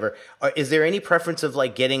world, whatever, is there any preference of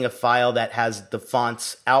like getting a file that has the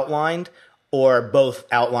fonts outlined or both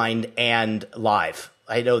outlined and live?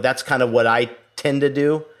 I know that's kind of what I tend to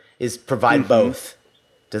do, is provide both.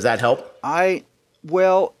 Does that help?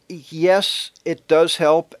 Well, yes, it does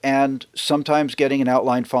help, and sometimes getting an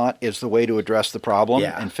outline font is the way to address the problem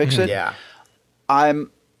and fix it. Yeah.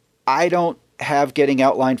 I don't have getting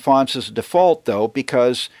outline fonts as a default, though,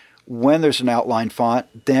 because when there's an outline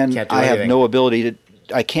font, then I have no ability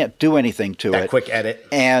I can't do anything to it. That quick edit.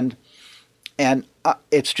 And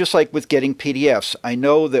it's just like with getting PDFs. I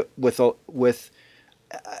know that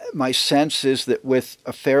my sense is that with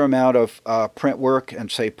a fair amount of print work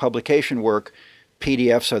and, say, publication work,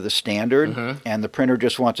 PDFs are the standard, and the printer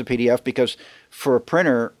just wants a PDF because for a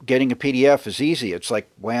printer, getting a PDF is easy. It's like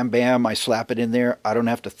wham, bam, I slap it in there. I don't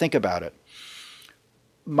have to think about it.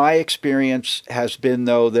 My experience has been,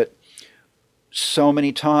 though, that so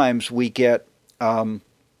many times we get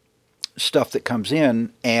stuff that comes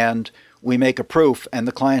in and we make a proof and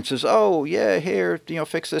the client says, oh, yeah, here,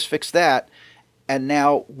 fix this, fix that. And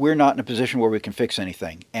now we're not in a position where we can fix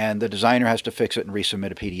anything. And the designer has to fix it and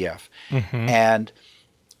resubmit a PDF. And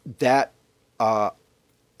that,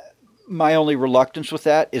 my only reluctance with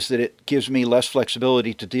that is that it gives me less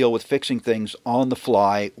flexibility to deal with fixing things on the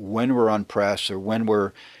fly when we're on press or when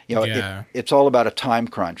we're, it's all about a time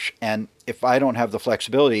crunch. And if I don't have the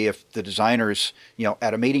flexibility, if the designer's,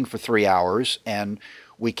 at a meeting for 3 hours and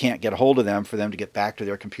we can't get a hold of them for them to get back to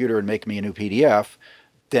their computer and make me a new PDF,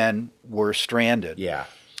 then we're stranded. Yeah.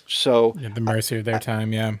 So at the mercy of their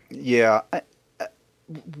time. Yeah. Yeah.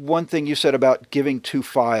 One thing you said about giving two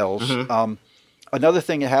files. Another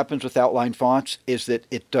thing that happens with outline fonts is that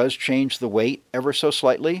it does change the weight ever so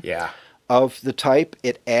slightly. Yeah. Of the type.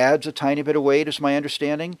 It adds a tiny bit of weight, is my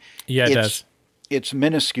understanding. Yeah, it does. It's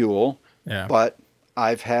minuscule. Yeah. But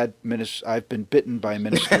I've been bitten by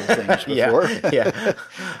minuscule things before. Yeah.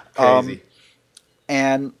 Crazy.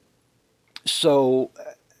 And so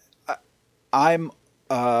I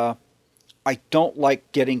don't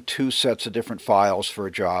like getting two sets of different files for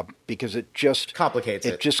a job because it just complicates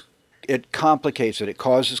it. It complicates it. It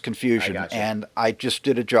causes confusion. I gotcha. And I just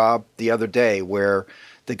did a job the other day where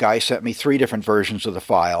the guy sent me 3 different versions of the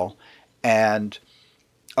file. And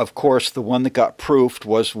of course, the one that got proofed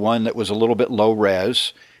was one that was a little bit low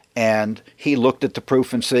res. And he looked at the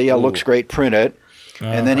proof and said, yeah, looks great, print it.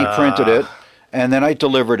 And then he printed it. And then I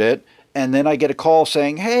delivered it. And then I get a call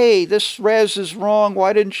saying, hey, this res is wrong.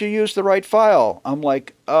 Why didn't you use the right file? I'm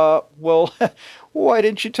like, well, why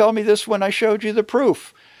didn't you tell me this when I showed you the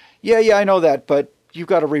proof? Yeah, I know that, but you've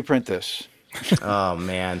got to reprint this. Oh,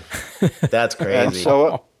 man. That's crazy. And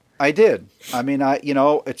so I did. I mean,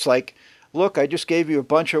 it's like, look, I just gave you a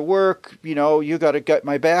bunch of work. You got to get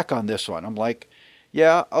my back on this one. I'm like,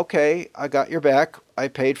 yeah, okay, I got your back. I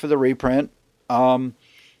paid for the reprint.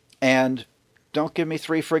 And don't give me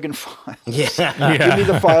 3 friggin' files. Yeah. Give me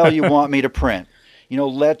the file you want me to print.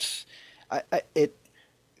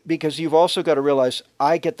 Because you've also got to realize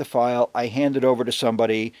I get the file, I hand it over to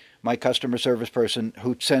somebody, my customer service person,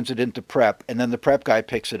 who sends it into prep, and then the prep guy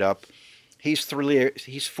picks it up. He's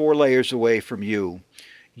 4 layers away from you.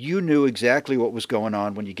 You knew exactly what was going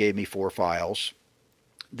on when you gave me 4 files.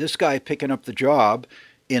 This guy picking up the job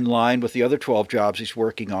in line with the other 12 jobs he's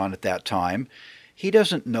working on at that time, he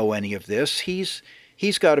doesn't know any of this. He's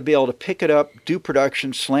he's got to be able to pick it up, do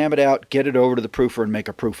production, slam it out, get it over to the proofer and make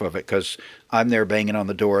a proof of it, because I'm there banging on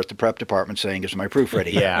the door at the prep department saying, is my proof ready?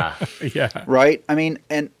 Yeah. Yeah. Right? I mean,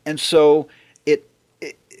 and so it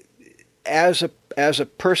as a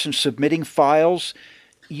person submitting files,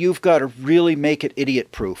 you've got to really make it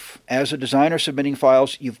idiot proof. As a designer submitting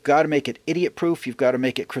files, you've got to make it idiot proof. You've got to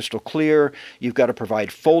make it crystal clear. You've got to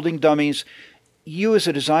provide folding dummies. You as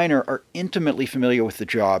a designer are intimately familiar with the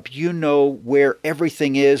job. You know where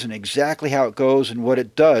everything is and exactly how it goes and what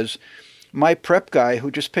it does. My prep guy who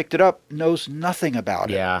just picked it up knows nothing about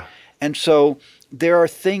it. Yeah. And so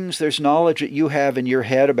there's knowledge that you have in your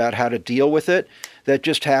head about how to deal with it that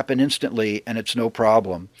just happen instantly and it's no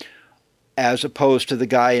problem. As opposed to the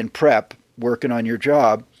guy in prep working on your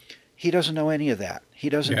job, he doesn't know any of that. He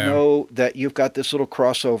doesn't know that you've got this little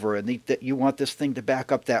crossover and that you want this thing to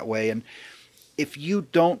back up that way. And if you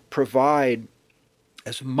don't provide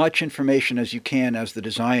as much information as you can as the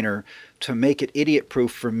designer to make it idiot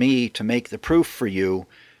proof for me to make the proof for you,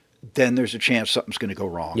 then there's a chance something's going to go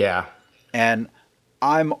wrong. Yeah. And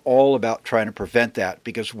I'm all about trying to prevent that,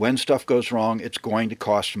 because when stuff goes wrong, it's going to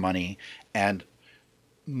cost money. And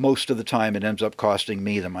most of the time it ends up costing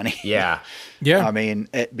me the money. Yeah. Yeah. I mean,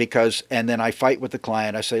 and then I fight with the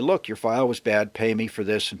client. I say, look, your file was bad. Pay me for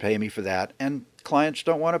this and pay me for that. And clients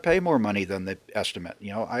don't want to pay more money than the estimate.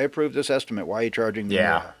 I approved this estimate. Why are you charging me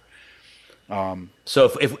more?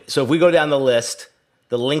 So if we go down the list,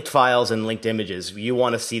 the linked files and linked images, you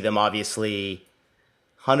want to see them obviously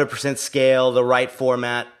 100% scale, the right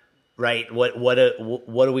format, right? What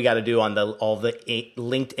do we got to do on all the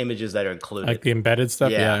linked images that are included? Like the embedded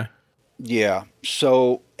stuff? Yeah. Yeah.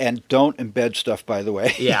 So, and don't embed stuff, by the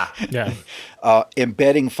way. Yeah. Yeah.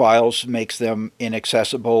 Embedding files makes them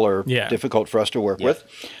inaccessible or difficult for us to work with.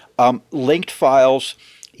 Linked files,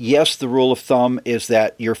 yes, the rule of thumb is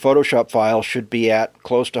that your Photoshop file should be at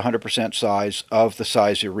close to 100% size of the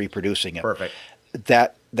size you're reproducing it. Perfect.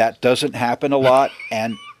 That doesn't happen a lot,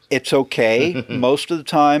 and it's okay. Most of the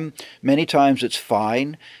time, many times it's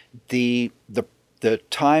fine. The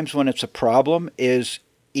times when it's a problem is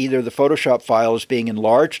either the Photoshop file is being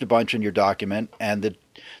enlarged a bunch in your document and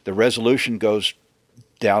the resolution goes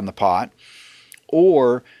down the pot,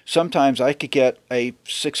 or sometimes I could get a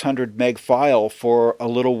 600 meg file for a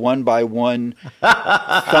little 1x1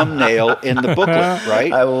 thumbnail in the booklet,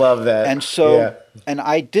 right? I love that. And so, and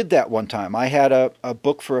I did that one time. I had a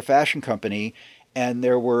book for a fashion company, and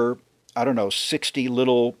there were, 60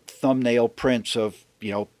 little thumbnail prints of,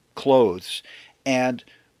 clothes. And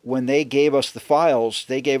when they gave us the files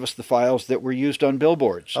that were used on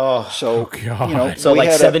billboards. So, God. So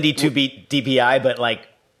like 72 DPI, but like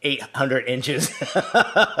 800 inches.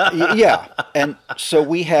 Yeah. And so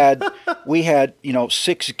we had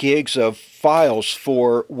 6 gigs of files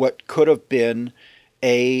for what could have been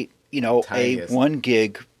a 1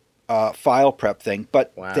 gig file prep thing,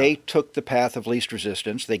 but they took the path of least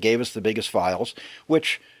resistance. They gave us the biggest files,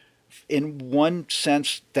 which in one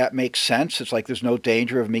sense that makes sense. It's like there's no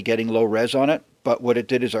danger of me getting low res on it. But what it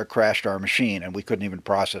did is crashed our machine and we couldn't even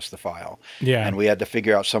process the file. Yeah. And we had to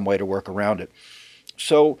figure out some way to work around it.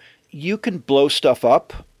 So you can blow stuff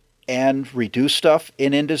up and reduce stuff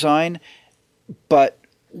in InDesign, but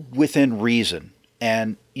within reason.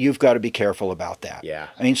 And you've got to be careful about that. Yeah.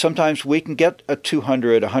 I mean, sometimes we can get a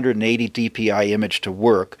 200, 180 DPI image to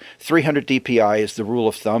work. 300 DPI is the rule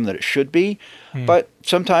of thumb that it should be. But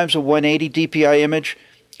sometimes a 180 DPI image,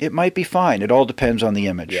 it might be fine. It all depends on the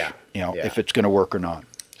image, if it's going to work or not.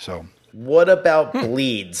 So, what about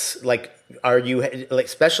bleeds? Like, are you,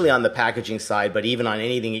 especially on the packaging side, but even on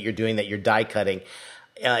anything that you're doing that you're die cutting,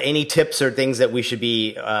 any tips or things that we should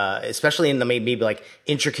be, especially in the maybe like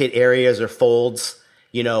intricate areas or folds?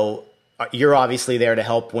 You're obviously there to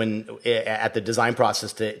help when at the design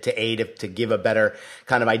process to aid to give a better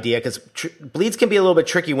kind of idea, because bleeds can be a little bit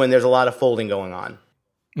tricky when there's a lot of folding going on.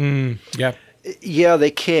 Yeah. Yeah,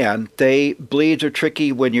 they can. Bleeds are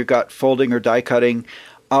tricky when you've got folding or die cutting.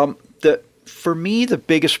 For me, the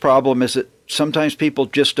biggest problem is that sometimes people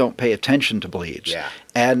just don't pay attention to bleeds. Yeah.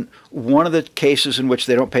 And one of the cases in which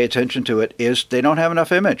they don't pay attention to it is they don't have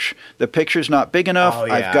enough image. The picture's not big enough. Oh,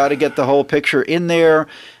 yeah. I've got to get the whole picture in there.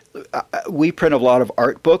 We print a lot of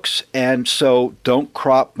art books, and so don't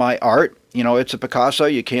crop my art. It's a Picasso.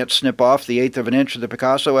 You can't snip off the 1/8 of an inch of the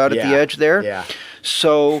Picasso out at the edge there. Yeah.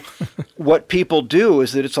 So what people do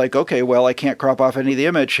is that it's like, okay, well, I can't crop off any of the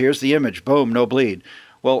image. Here's the image. Boom, no bleed.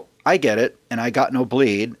 Well, I get it, and I got no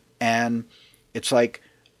bleed. And it's like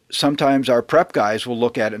sometimes our prep guys will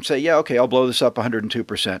look at it and say, yeah, okay, I'll blow this up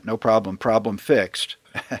 102%. No problem. Problem fixed.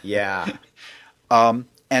 Yeah.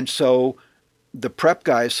 And so the prep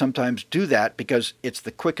guys sometimes do that because it's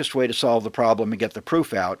the quickest way to solve the problem and get the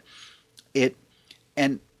proof out.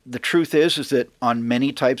 And the truth is that on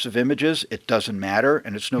many types of images, it doesn't matter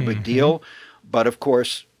and it's no big deal. But of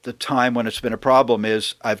course, the time when it's been a problem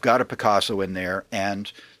is I've got a Picasso in there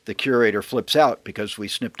and the curator flips out because we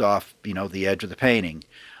snipped off, the edge of the painting.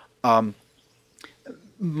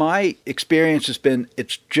 My experience has been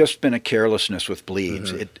it's just been a carelessness with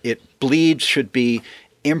bleeds. Bleeds should be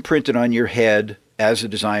imprinted on your head as a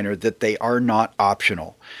designer that they are not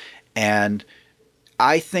optional. And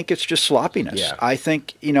I think it's just sloppiness. Yeah. I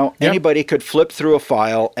think, anybody could flip through a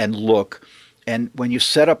file and look. And when you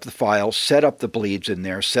set up the file, set up the bleeds in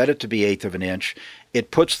there, set it to be 1/8 of an inch,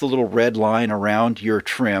 it puts the little red line around your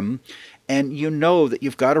trim, and you know that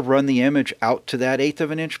you've got to run the image out to that 1/8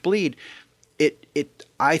 of an inch bleed.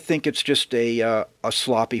 I think it's just a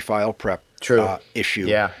sloppy file prep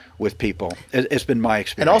issue with people. It's been my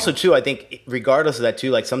experience. And also, too, I think regardless of that,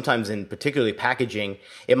 too, like sometimes in particularly packaging,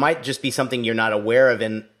 it might just be something you're not aware of.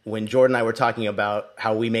 And when Jordan and I were talking about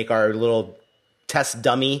how we make our little test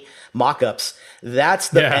dummy mock-ups,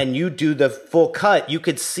 and you do the full cut, you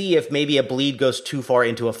could see if maybe a bleed goes too far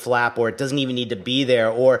into a flap or it doesn't even need to be there,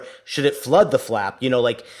 or should it flood the flap?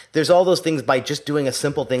 Like there's all those things by just doing a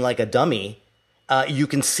simple thing like a dummy. You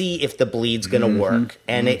can see if the bleed's going to work,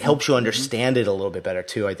 and it helps you understand it a little bit better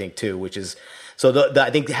too, I think too, which is, so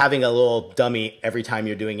I think having a little dummy every time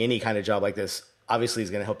you're doing any kind of job like this, obviously is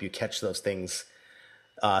going to help you catch those things,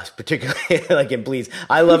 particularly like in bleeds.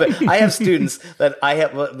 I love it. I have students that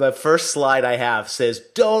the first slide I have says,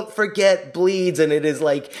 don't forget bleeds. And it is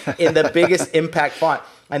like in the biggest impact font.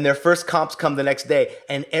 And their first comps come the next day.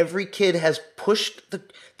 And every kid has pushed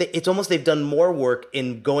it's almost they've done more work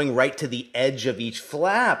in going right to the edge of each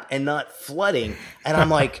flap and not flooding. And I'm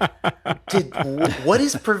like, what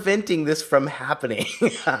is preventing this from happening?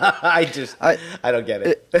 I don't get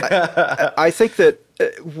it. I think that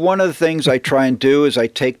one of the things I try and do is I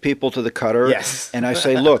take people to the cutter. Yes. And I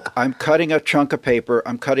say, look, I'm cutting a chunk of paper.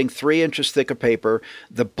 I'm cutting 3 inches thick of paper.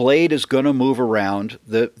 The blade is going to move around.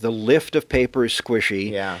 The lift of paper is squishy.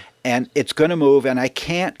 Yeah. And it's going to move, and I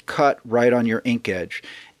can't cut right on your ink edge.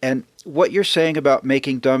 And what you're saying about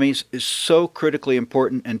making dummies is so critically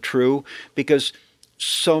important and true, because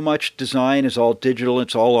so much design is all digital,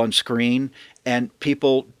 it's all on screen, and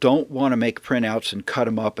people don't want to make printouts and cut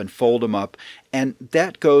them up and fold them up. And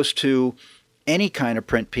that goes to any kind of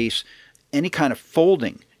print piece, any kind of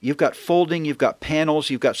folding. You've got folding, you've got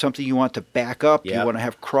panels, you've got something you want to back up, you want to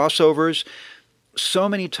have crossovers. So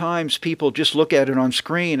many times people just look at it on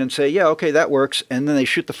screen and say, yeah, okay, that works, and then they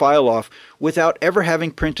shoot the file off without ever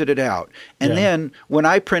having printed it out. And then when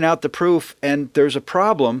I print out the proof and there's a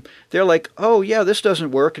problem, they're like, oh, yeah, this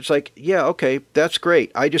doesn't work. It's like, yeah, okay, that's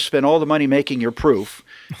great. I just spent all the money making your proof,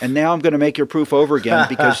 and now I'm going to make your proof over again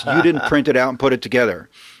because you didn't print it out and put it together.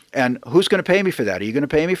 And who's going to pay me for that? Are you going to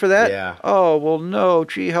pay me for that? Yeah. Oh, well, no.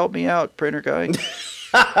 Gee, help me out, printer guy.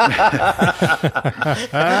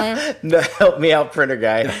 No, help me out, printer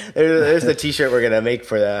guy. There's the T-shirt we're gonna make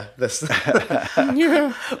for this.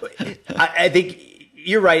 Yeah. I think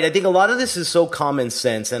you're right. I think a lot of this is so common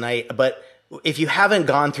sense, but if you haven't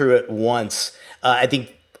gone through it once, I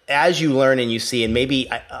think as you learn and you see, and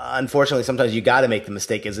maybe unfortunately sometimes you got to make the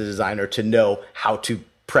mistake as a designer to know how to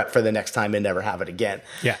prep for the next time and never have it again.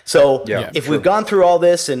 Yeah. So if we've gone through all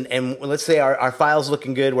this and let's say our file's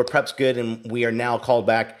looking good, we're prep's good, and we are now called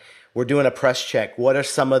back, we're doing a press check. What are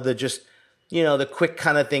some of the just, the quick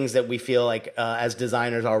kind of things that we feel like as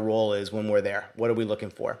designers our role is when we're there? What are we looking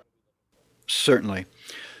for? Certainly.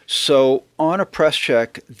 So on a press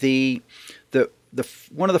check, the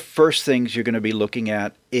one of the first things you're going to be looking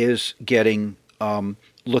at is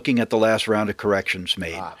looking at the last round of corrections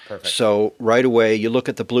made. Perfect. So right away, you look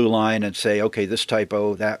at the blue line and say, okay, this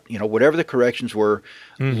typo, that, whatever the corrections were,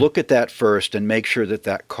 look at that first and make sure that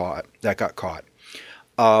got caught.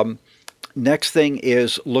 Next thing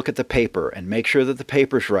is look at the paper and make sure that the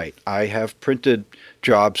paper's right. I have printed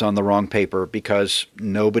jobs on the wrong paper because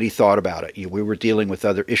nobody thought about it. We were dealing with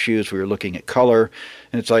other issues. We were looking at color,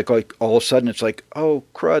 and it's like all of a sudden it's like, oh,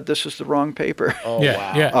 crud, this is the wrong paper. Oh, Yeah,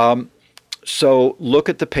 wow. yeah. So look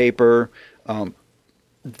at the paper.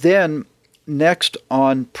 Then next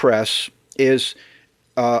on press is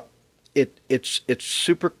it's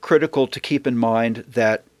super critical to keep in mind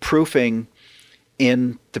that proofing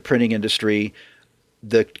in the printing industry,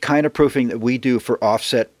 the kind of proofing that we do for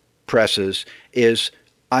offset presses is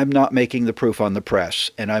I'm not making the proof on the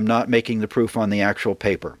press, and I'm not making the proof on the actual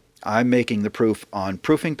paper. I'm making the proof on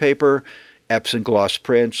proofing paper, Epson gloss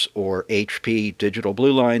prints, or HP digital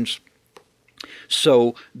blue lines.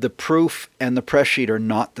 So the proof and the press sheet are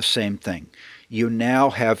not the same thing. you now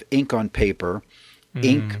have ink on paper.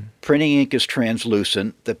 Printing ink is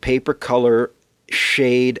translucent. The paper color,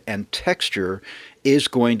 shade, and texture is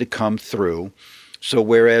going to come through. So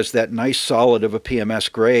whereas that nice solid of a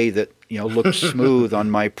PMS gray that looks smooth on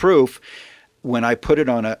my proof, when I put it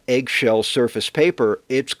on an eggshell surface paper,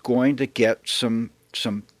 it's going to get some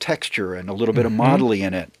texture and a little bit of modelling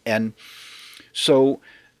in it. And so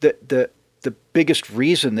the biggest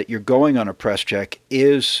reason that you're going on a press check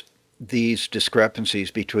is these discrepancies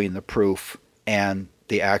between the proof and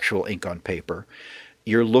the actual ink on paper.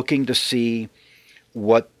 You're looking to see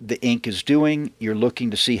what the ink is doing. You're looking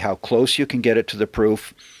to see how close you can get it to the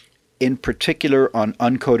proof. In particular, on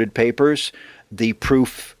uncoated papers, the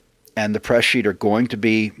proof and the press sheet are going to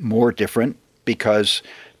be more different because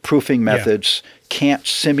proofing methods can't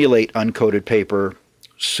simulate uncoated paper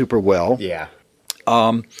super well. Yeah.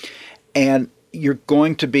 And you're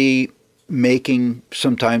going to be making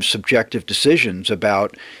sometimes subjective decisions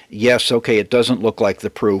about, yes, okay, it doesn't look like the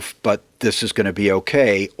proof, but this is going to be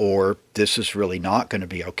okay, or this is really not going to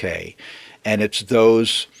be okay. And it's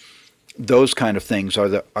those kind of things are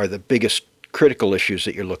the biggest critical issues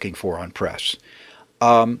that you're looking for on press.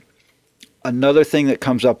 Another thing that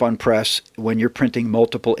comes up on press when you're printing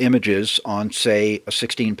multiple images on, say, a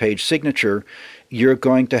 16-page signature, you're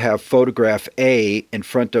going to have photograph A in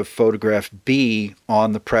front of photograph B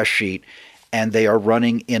on the press sheet, and they are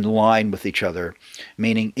running in line with each other,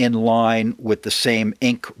 meaning in line with the same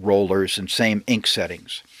ink rollers and same ink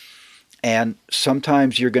settings. And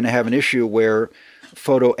sometimes you're going to have an issue where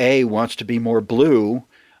photo A wants to be more blue,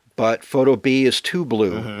 but photo B is too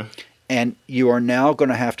blue. And you are now going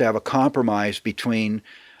to have a compromise between,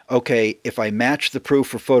 okay, if I match the proof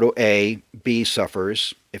for photo A, B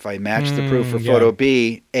suffers. If I match the proof for photo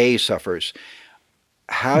B, A suffers.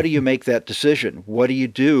 How do you make that decision? What do you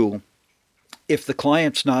do? If the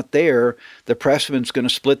client's not there, the pressman's going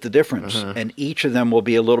to split the difference, and each of them will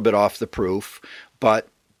be a little bit off the proof. But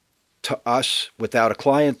to us, without a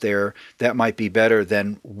client there, that might be better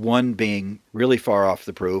than one being really far off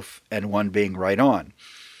the proof and one being right on.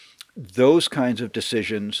 Those kinds of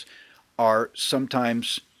decisions are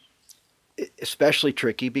sometimes especially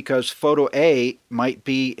tricky because photo A might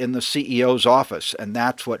be in the CEO's office, and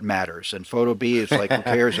that's what matters. And photo B is like, who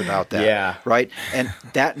cares about that? Right? And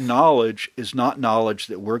that knowledge is not knowledge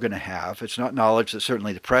that we're going to have. It's not knowledge that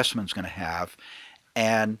certainly the pressman's going to have.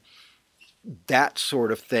 And that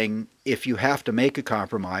sort of thing, if you have to make a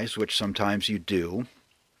compromise, which sometimes you do,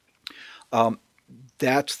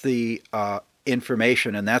 that's the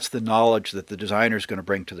information and that's the knowledge that the designer is going to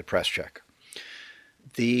bring to the press check.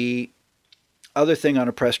 The other thing on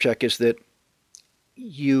a press check is that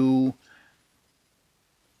you're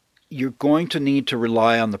going to need to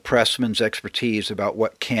rely on the pressman's expertise about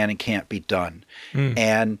what can and can't be done.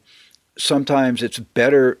 And sometimes it's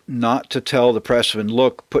better not to tell the pressman,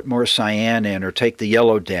 look, put more cyan in or take the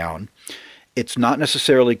yellow down. It's not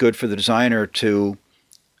necessarily good for the designer to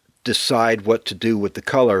decide what to do with the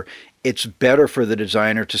color. It's better for the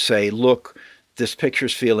designer to say, look, this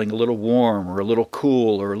picture's feeling a little warm or a little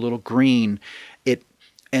cool or a little green.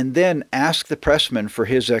 And then ask the pressman for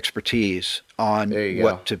his expertise on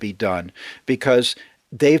what to be done, because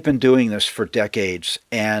they've been doing this for decades.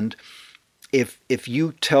 And if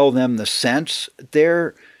you tell them the sense,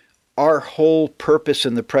 our whole purpose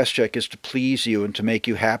in the press check is to please you and to make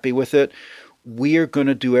you happy with it. We are going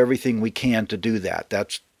to do everything we can to do that.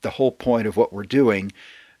 That's the whole point of what we're doing.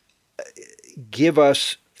 Give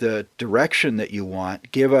us the direction that you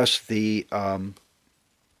want. Give us the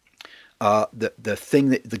thing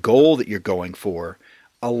the goal that you're going for.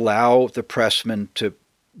 Allow the pressman to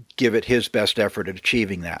give it his best effort at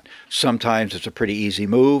achieving that. Sometimes it's a pretty easy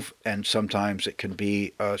move, and sometimes it can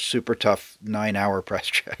be a super tough 9-hour press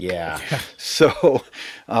check. So,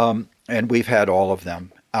 and we've had all of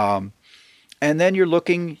them. And then you're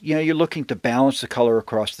looking to balance the color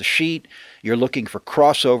across the sheet. You're looking for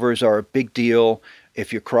crossovers are a big deal.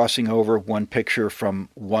 If you're crossing over one picture from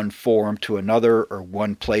one form to another or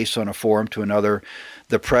one place on a form to another,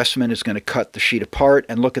 the pressman is going to cut the sheet apart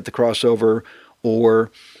and look at the crossover, or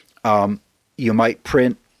you might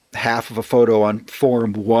print half of a photo on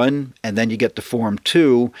form 1 and then you get to form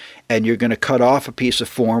 2 and you're going to cut off a piece of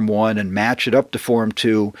form 1 and match it up to form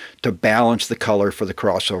 2 to balance the color for the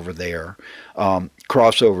crossover there.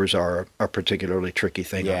 Crossovers are a particularly tricky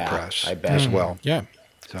thing on press as well.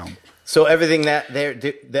 So everything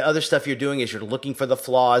the other stuff you're doing is you're looking for the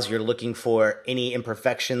flaws, you're looking for any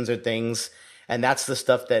imperfections or things, and that's the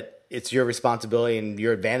stuff that it's your responsibility and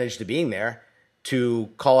your advantage to being there to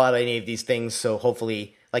call out any of these things. So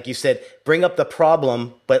hopefully, like you said, bring up the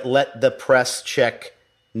problem, but let the press check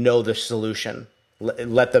know the solution.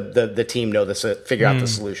 Let the team know figure out the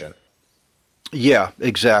solution. Yeah,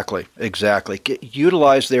 exactly.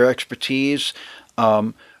 Utilize their expertise.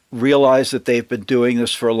 Realize that they've been doing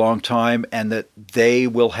this for a long time, and that they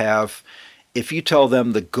will have, if you tell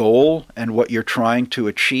them the goal and what you're trying to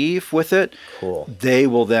achieve with it, cool, they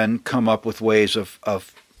will then come up with ways of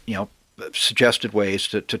suggested ways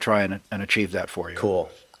to try and achieve that for you.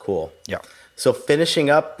 Cool. Yeah. So finishing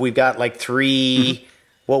up, we've got like three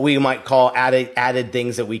what we might call added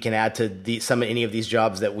things that we can add to any of these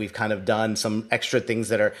jobs that we've kind of done, some extra things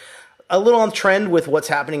that are a little on trend with what's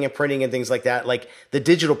happening in printing and things like that. Like the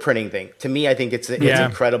digital printing thing, to me, I think it's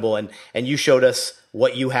incredible. And you showed us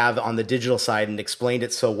what you have on the digital side and explained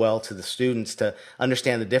it so well to the students to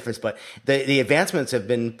understand the difference. But the advancements have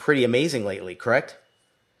been pretty amazing lately, correct?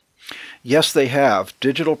 Yes, they have.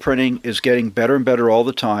 Digital printing is getting better and better all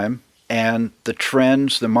the time. And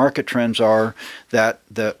the market trends are that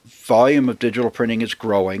the volume of digital printing is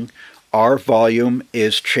growing. Our volume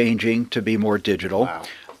is changing to be more digital.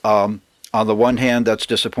 Wow. On the one hand, that's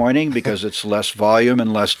disappointing because it's less volume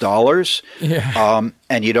and less dollars. Yeah.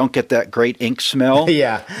 And you don't get that great ink smell.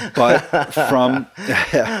 Yeah. But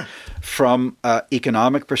from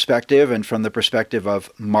economic perspective and from the perspective of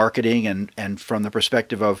marketing and from the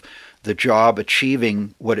perspective of the job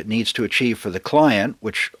achieving what it needs to achieve for the client,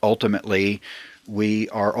 which ultimately we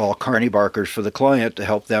are all carny barkers for the client to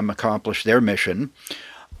help them accomplish their mission.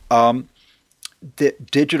 The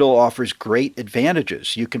digital offers great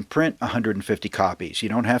advantages. You can print 150 copies. You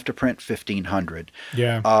don't have to print 1,500.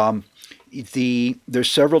 Yeah. There's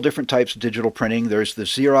several different types of digital printing. There's the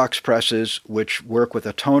Xerox presses, which work with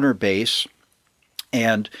a toner base.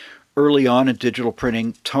 And early on in digital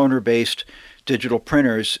printing, toner-based digital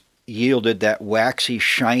printers yielded that waxy,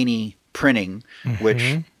 shiny printing,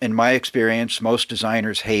 which in my experience, most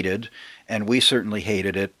designers hated, and we certainly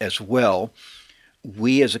hated it as well.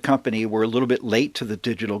 We as a company were a little bit late to the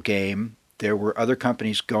digital game. There were other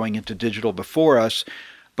companies going into digital before us,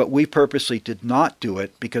 but we purposely did not do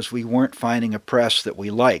it because we weren't finding a press that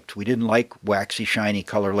we liked. We didn't like waxy, shiny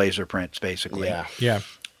color laser prints, basically. Yeah.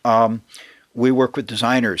 We work with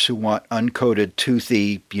designers who want uncoated,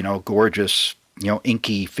 toothy, gorgeous,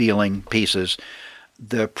 inky feeling pieces.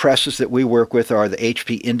 The presses that we work with are the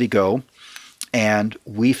HP Indigo, and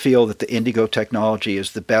we feel that the Indigo technology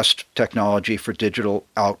is the best technology for digital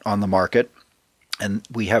out on the market. And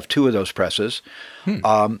we have two of those presses.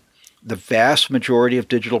 The vast majority of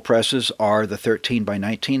digital presses are the 13 by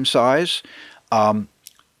 19 size.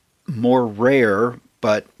 More rare,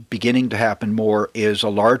 but beginning to happen more, is a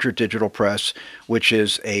larger digital press, which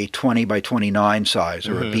is a 20 by 29 size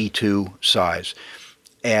or a B2 size.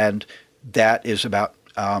 And that is about,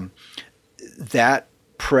 that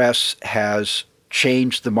press has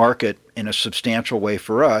changed the market in a substantial way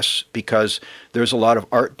for us because there's a lot of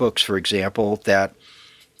art books, for example, that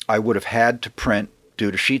I would have had to print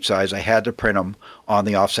due to sheet size. I had to print them on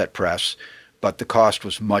the offset press, but the cost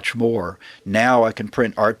was much more. Now I can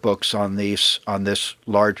print art books on this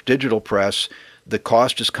large digital press. The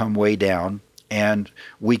cost has come way down, and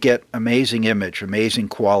we get amazing image, amazing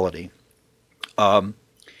quality.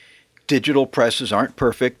 Digital presses aren't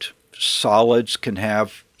perfect. Solids can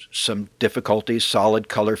have some difficulties, solid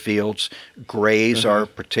color fields. Grays are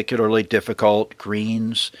particularly difficult,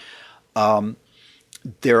 greens.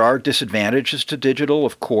 There are disadvantages to digital,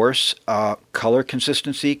 of course. Color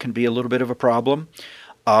consistency can be a little bit of a problem.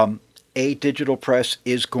 A digital press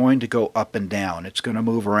is going to go up and down. It's going to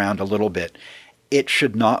move around a little bit. It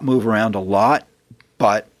should not move around a lot,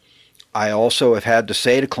 but I also have had to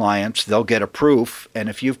say to clients, they'll get a proof, and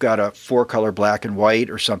if you've got a 4-color black and white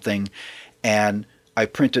or something, and I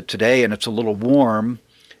print it today and it's a little warm,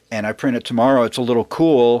 and I print it tomorrow, it's a little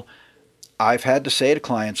cool, I've had to say to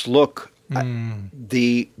clients, look,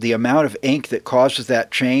 the amount of ink that causes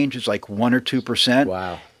that change is like 1 or 2%.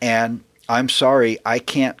 Wow. And I'm sorry, I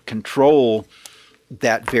can't control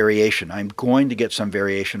that variation. I'm going to get some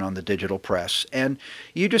variation on the digital press, and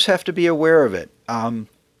you just have to be aware of it.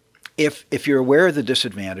 If you're aware of the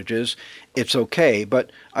disadvantages, it's okay.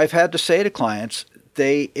 But I've had to say to clients,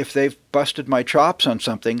 if they've busted my chops on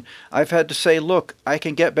something, I've had to say, look, I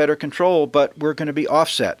can get better control, but we're going to be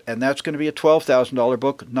offset, and that's going to be a $12,000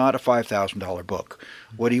 book, not a $5,000 book.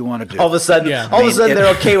 What do you want to do? All of a sudden,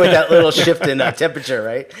 they're okay with that little shift in temperature,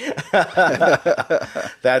 right?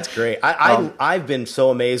 That's great. I've been so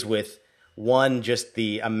amazed with just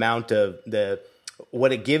the amount of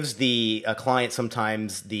what it gives the client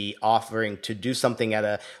sometimes the offering to do something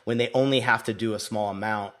when they only have to do a small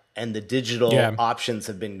amount. And the digital options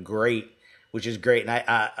have been great which is great.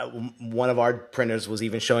 And one of our printers was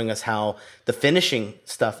even showing us how the finishing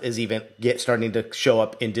stuff is even starting to show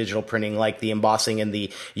up in digital printing, like the embossing and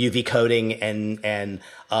the UV coating and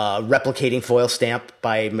replicating foil stamp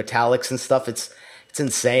by metallics and stuff. It's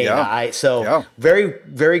insane. Very,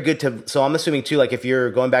 very good so I'm assuming too, like if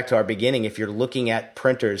you're going back to our beginning, if you're looking at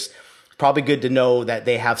printers, it's probably good to know that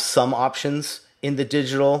they have some options in the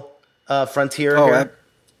digital frontier here.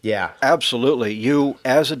 Yeah, absolutely. You,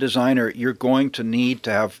 as a designer, you're going to need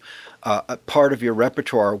to have a part of your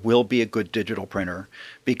repertoire will be a good digital printer,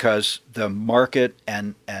 because the market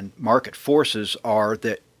and market forces are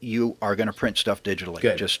that you are going to print stuff digitally.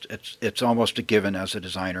 Good. It's almost a given as a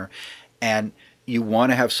designer, and you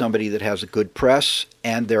want to have somebody that has a good press.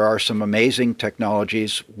 And there are some amazing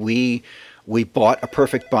technologies. We bought a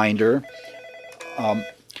perfect binder. And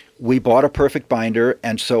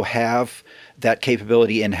so have that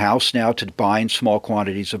capability in-house now to bind small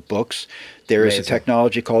quantities of books. There is a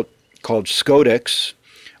technology called Scodix,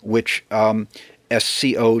 which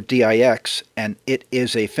Scodix, and it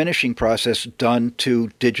is a finishing process done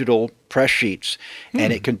to digital press sheets.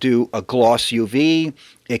 And it can do a gloss UV,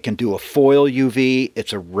 it can do a foil UV,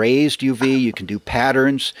 it's a raised UV, you can do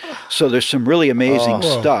patterns. So there's some really amazing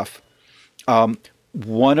stuff.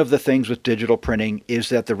 One of the things with digital printing is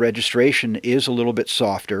that the registration is a little bit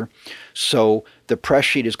softer, so the press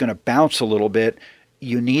sheet is going to bounce a little bit.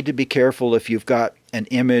 You need to be careful if you've got an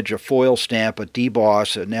image, a foil stamp, a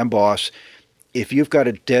deboss, an emboss. If you've got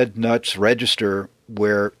a dead nuts register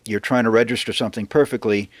where you're trying to register something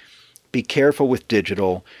perfectly, be careful with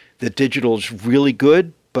digital. The digital is really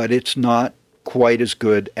good, but it's not quite as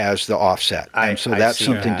good as the offset. And so that's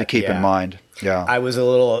something to keep in mind. Yeah, I was a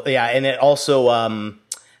little, and it also,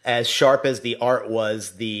 as sharp as the art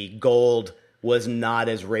was, the gold was not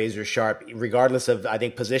as razor sharp, regardless of, I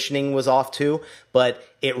think positioning was off too, but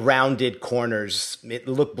it rounded corners. It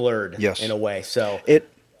looked blurred in a way. So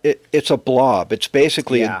it's a blob. It's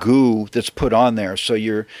basically a goo that's put on there. So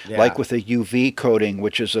you're like with a UV coating,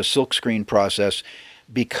 which is a silkscreen process,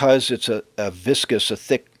 because it's a viscous, a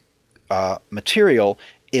thick material,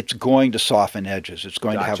 it's going to soften edges. It's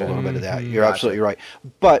going to have a little bit of that. You're absolutely right.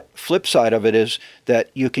 But flip side of it is that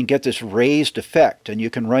you can get this raised effect, and you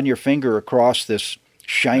can run your finger across this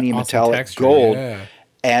shiny metallic texture, gold,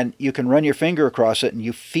 and you can run your finger across it, and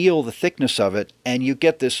you feel the thickness of it, and you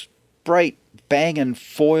get this bright, banging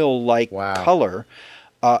foil-like color.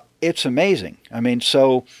 It's amazing. I mean,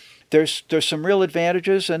 so there's some real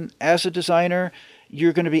advantages, and as a designer,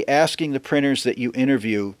 you're going to be asking the printers that you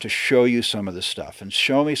interview to show you some of the stuff and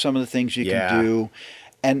show me some of the things you can do.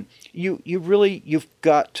 And you've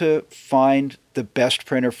got to find the best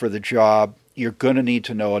printer for the job. You're going to need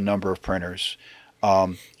to know a number of printers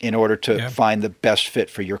in order to find the best fit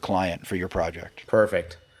for your client, for your project.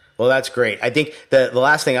 Perfect. Well, that's great. I think the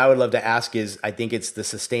last thing I would love to ask is, I think it's the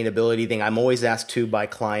sustainability thing. I'm always asked too by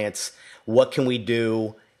clients, what can we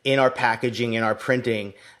do in our packaging, in our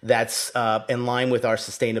printing, that's in line with our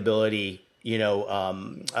sustainability,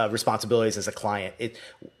 responsibilities as a client?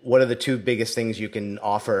 What are the two biggest things you can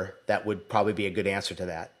offer that would probably be a good answer to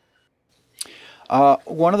that?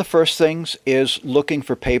 One of the first things is looking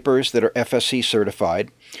for papers that are FSC certified.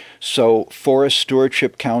 So Forest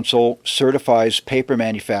Stewardship Council certifies paper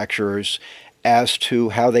manufacturers as to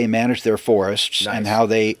how they manage their forests and how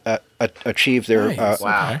they achieve their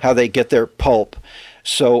how they get their pulp.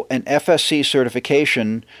 So an FSC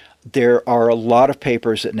certification, there are a lot of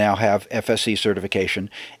papers that now have FSC certification.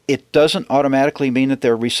 It doesn't automatically mean that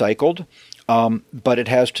they're recycled, but it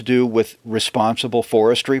has to do with responsible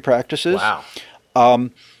forestry practices. Wow.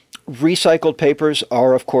 Recycled papers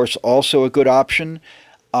are, of course, also a good option.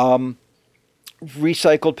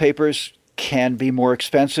 Recycled papers can be more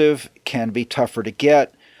expensive, can be tougher to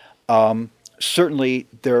get. Certainly,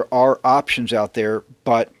 there are options out there,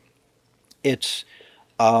 but it's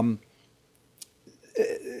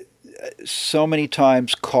so many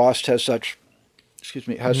times cost has such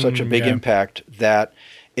a big impact that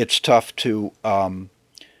it's tough to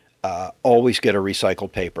always get a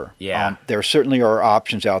recycled paper. There certainly are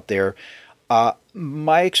options out there.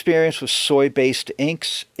 My experience with soy-based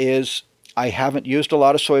inks is I haven't used a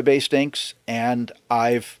lot of soy-based inks, and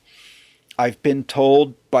I've been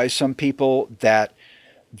told by some people that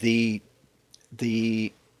the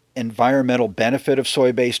environmental benefit of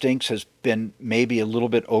soy-based inks has been maybe a little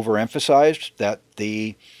bit overemphasized, that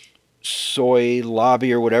the soy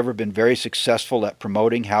lobby or whatever have been very successful at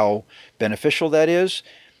promoting how beneficial that is.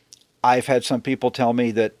 I've had some people tell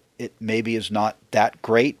me that it maybe is not that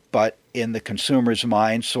great, but in the consumer's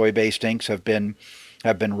mind, soy-based inks have been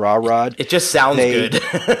have been raw rod. It just sounds good.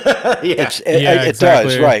 Yeah. It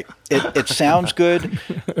exactly. does, right. It sounds good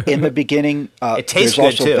in the beginning. It tastes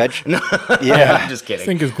there's good also too. I'm just I kidding.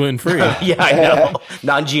 think it's gluten free. Yeah, I know.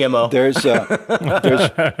 Non-GMO.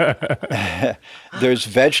 There's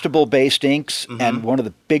vegetable-based inks, and one of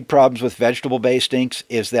the big problems with vegetable-based inks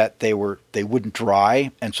is that they wouldn't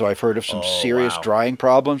dry, and so I've heard of some serious wow. drying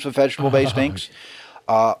problems with vegetable-based inks.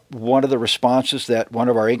 One of the responses that one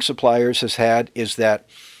of our ink suppliers has had is that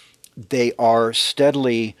they are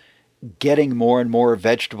steadily getting more and more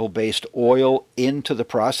vegetable-based oil into the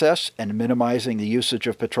process and minimizing the usage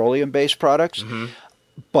of petroleum-based products.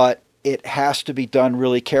 But it has to be done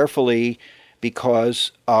really carefully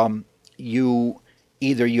because you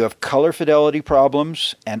have color fidelity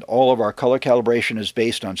problems, and all of our color calibration is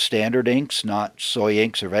based on standard inks, not soy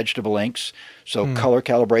inks or vegetable inks. So color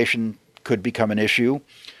calibration could become an issue.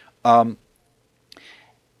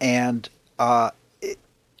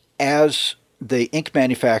 As the ink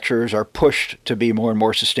manufacturers are pushed to be more and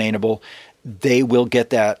more sustainable, they will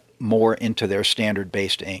get that more into their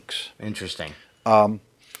standard-based inks. Interesting. So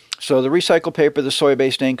the recycled paper, the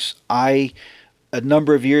soy-based inks, a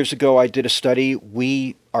number of years ago, I did a study.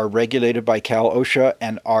 We are regulated by Cal OSHA,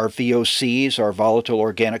 and our VOCs, our volatile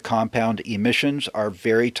organic compound emissions, are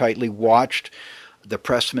very tightly watched. The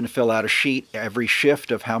pressmen fill out a sheet every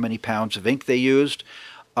shift of how many pounds of ink they used.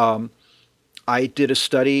 I did a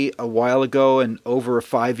study a while ago, and over a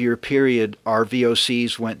 5-year period, our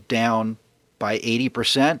VOCs went down by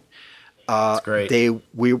 80%. That's great.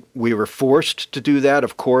 We were forced to do that,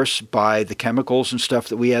 of course, by the chemicals and stuff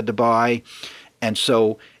that we had to buy. And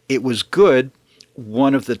so it was good.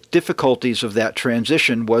 One of the difficulties of that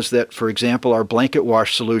transition was that, for example, our blanket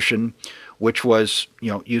wash solution, which was,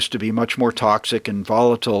 used to be much more toxic and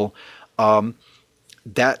volatile,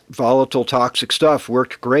 that volatile toxic stuff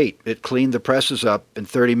worked great. It cleaned the presses up. In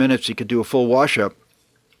 30 minutes, you could do a full wash up.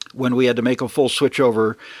 When we had to make a full switch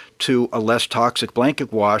over to a less toxic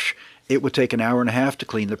blanket wash, it would take an hour and a half to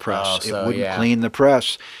clean the press. It wouldn't clean the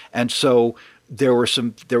press. And so there were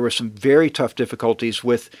some very tough difficulties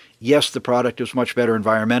with, yes, the product was much better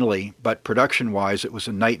environmentally, but production-wise, it was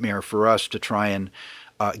a nightmare for us to try and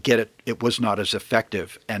get it. It was not as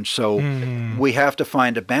effective. And so we have to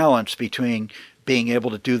find a balance between being able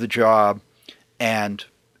to do the job and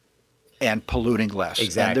polluting less.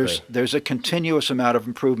 Exactly. And there's a continuous amount of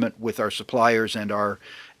improvement with our suppliers and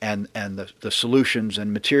the solutions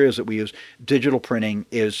and materials that we use. Digital printing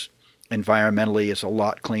is environmentally a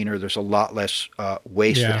lot cleaner. There's a lot less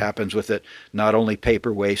waste that happens with it, not only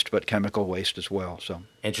paper waste, but chemical waste as well. So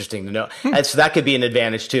interesting to know. And so that could be an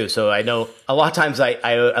advantage too. So I know a lot of times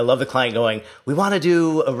I love the client going, we want to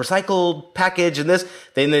do a recycled package and this.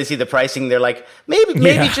 Then they see the pricing. They're like,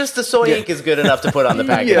 maybe just the soy ink is good enough to put on the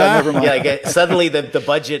package. Never mind. Suddenly the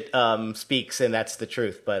budget speaks, and that's the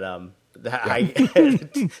truth. But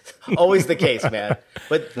always the case, man.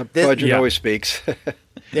 But the budget always speaks.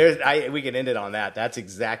 We can end it on that. That's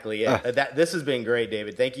exactly it. This has been great,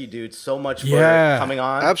 David. Thank you, dude, so much for coming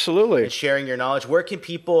on. Absolutely. And sharing your knowledge. Where can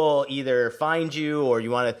people either find you, or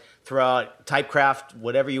you want to throw out Typecraft,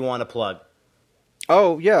 whatever you want to plug?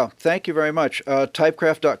 Oh, yeah. Thank you very much.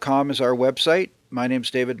 Typecraft.com is our website. My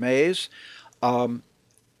name's David Mays.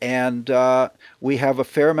 And we have a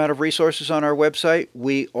fair amount of resources on our website.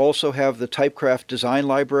 We also have the Typecraft Design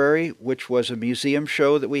Library, which was a museum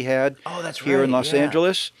show that we had here in Los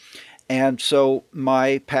Angeles. And so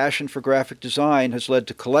my passion for graphic design has led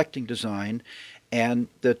to collecting design. And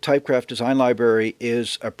the Typecraft Design Library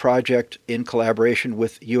is a project in collaboration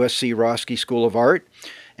with USC Roski School of Art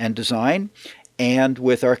and Design and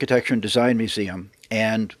with Architecture and Design Museum.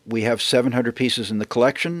 And we have 700 pieces in the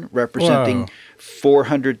collection representing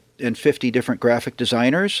 450 different graphic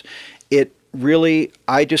designers.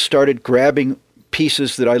 I just started grabbing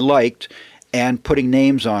pieces that I liked and putting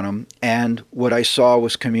names on them. And what I saw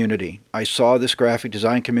was community. I saw this graphic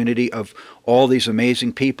design community of all these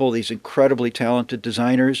amazing people, these incredibly talented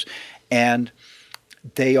designers, and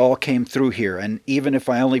they all came through here. And even if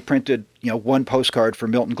I only printed, one postcard for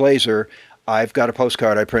Milton Glaser, I've got a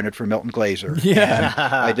postcard I printed for Milton Glaser. Yeah. And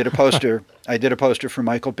I did a poster for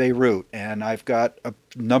Michael Beirut, and I've got a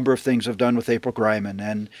number of things I've done with April Greiman.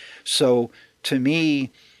 And so to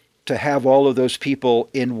me, to have all of those people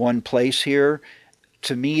in one place here,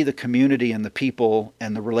 to me, the community and the people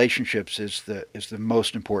and the relationships is the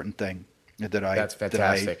most important thing That's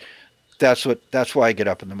fantastic. That's why I get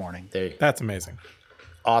up in the morning. That's amazing.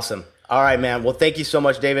 Awesome. All right, man. Well, thank you so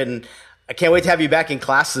much, David. And I can't wait to have you back in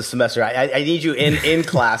class this semester. I need you in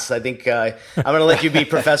class. I think I'm going to let you be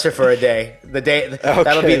professor for a day.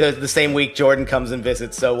 That'll be the same week Jordan comes and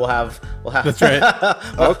visits. So we'll have. That's right.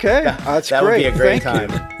 Okay, that's that great. Would be a great Thank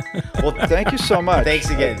time. You. Well, thank you so much. Thanks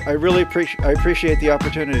again. I really appreciate the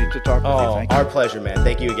opportunity to talk with you. Thank you. Our pleasure, man.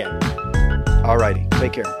 Thank you again. All righty.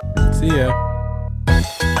 Take care. See ya.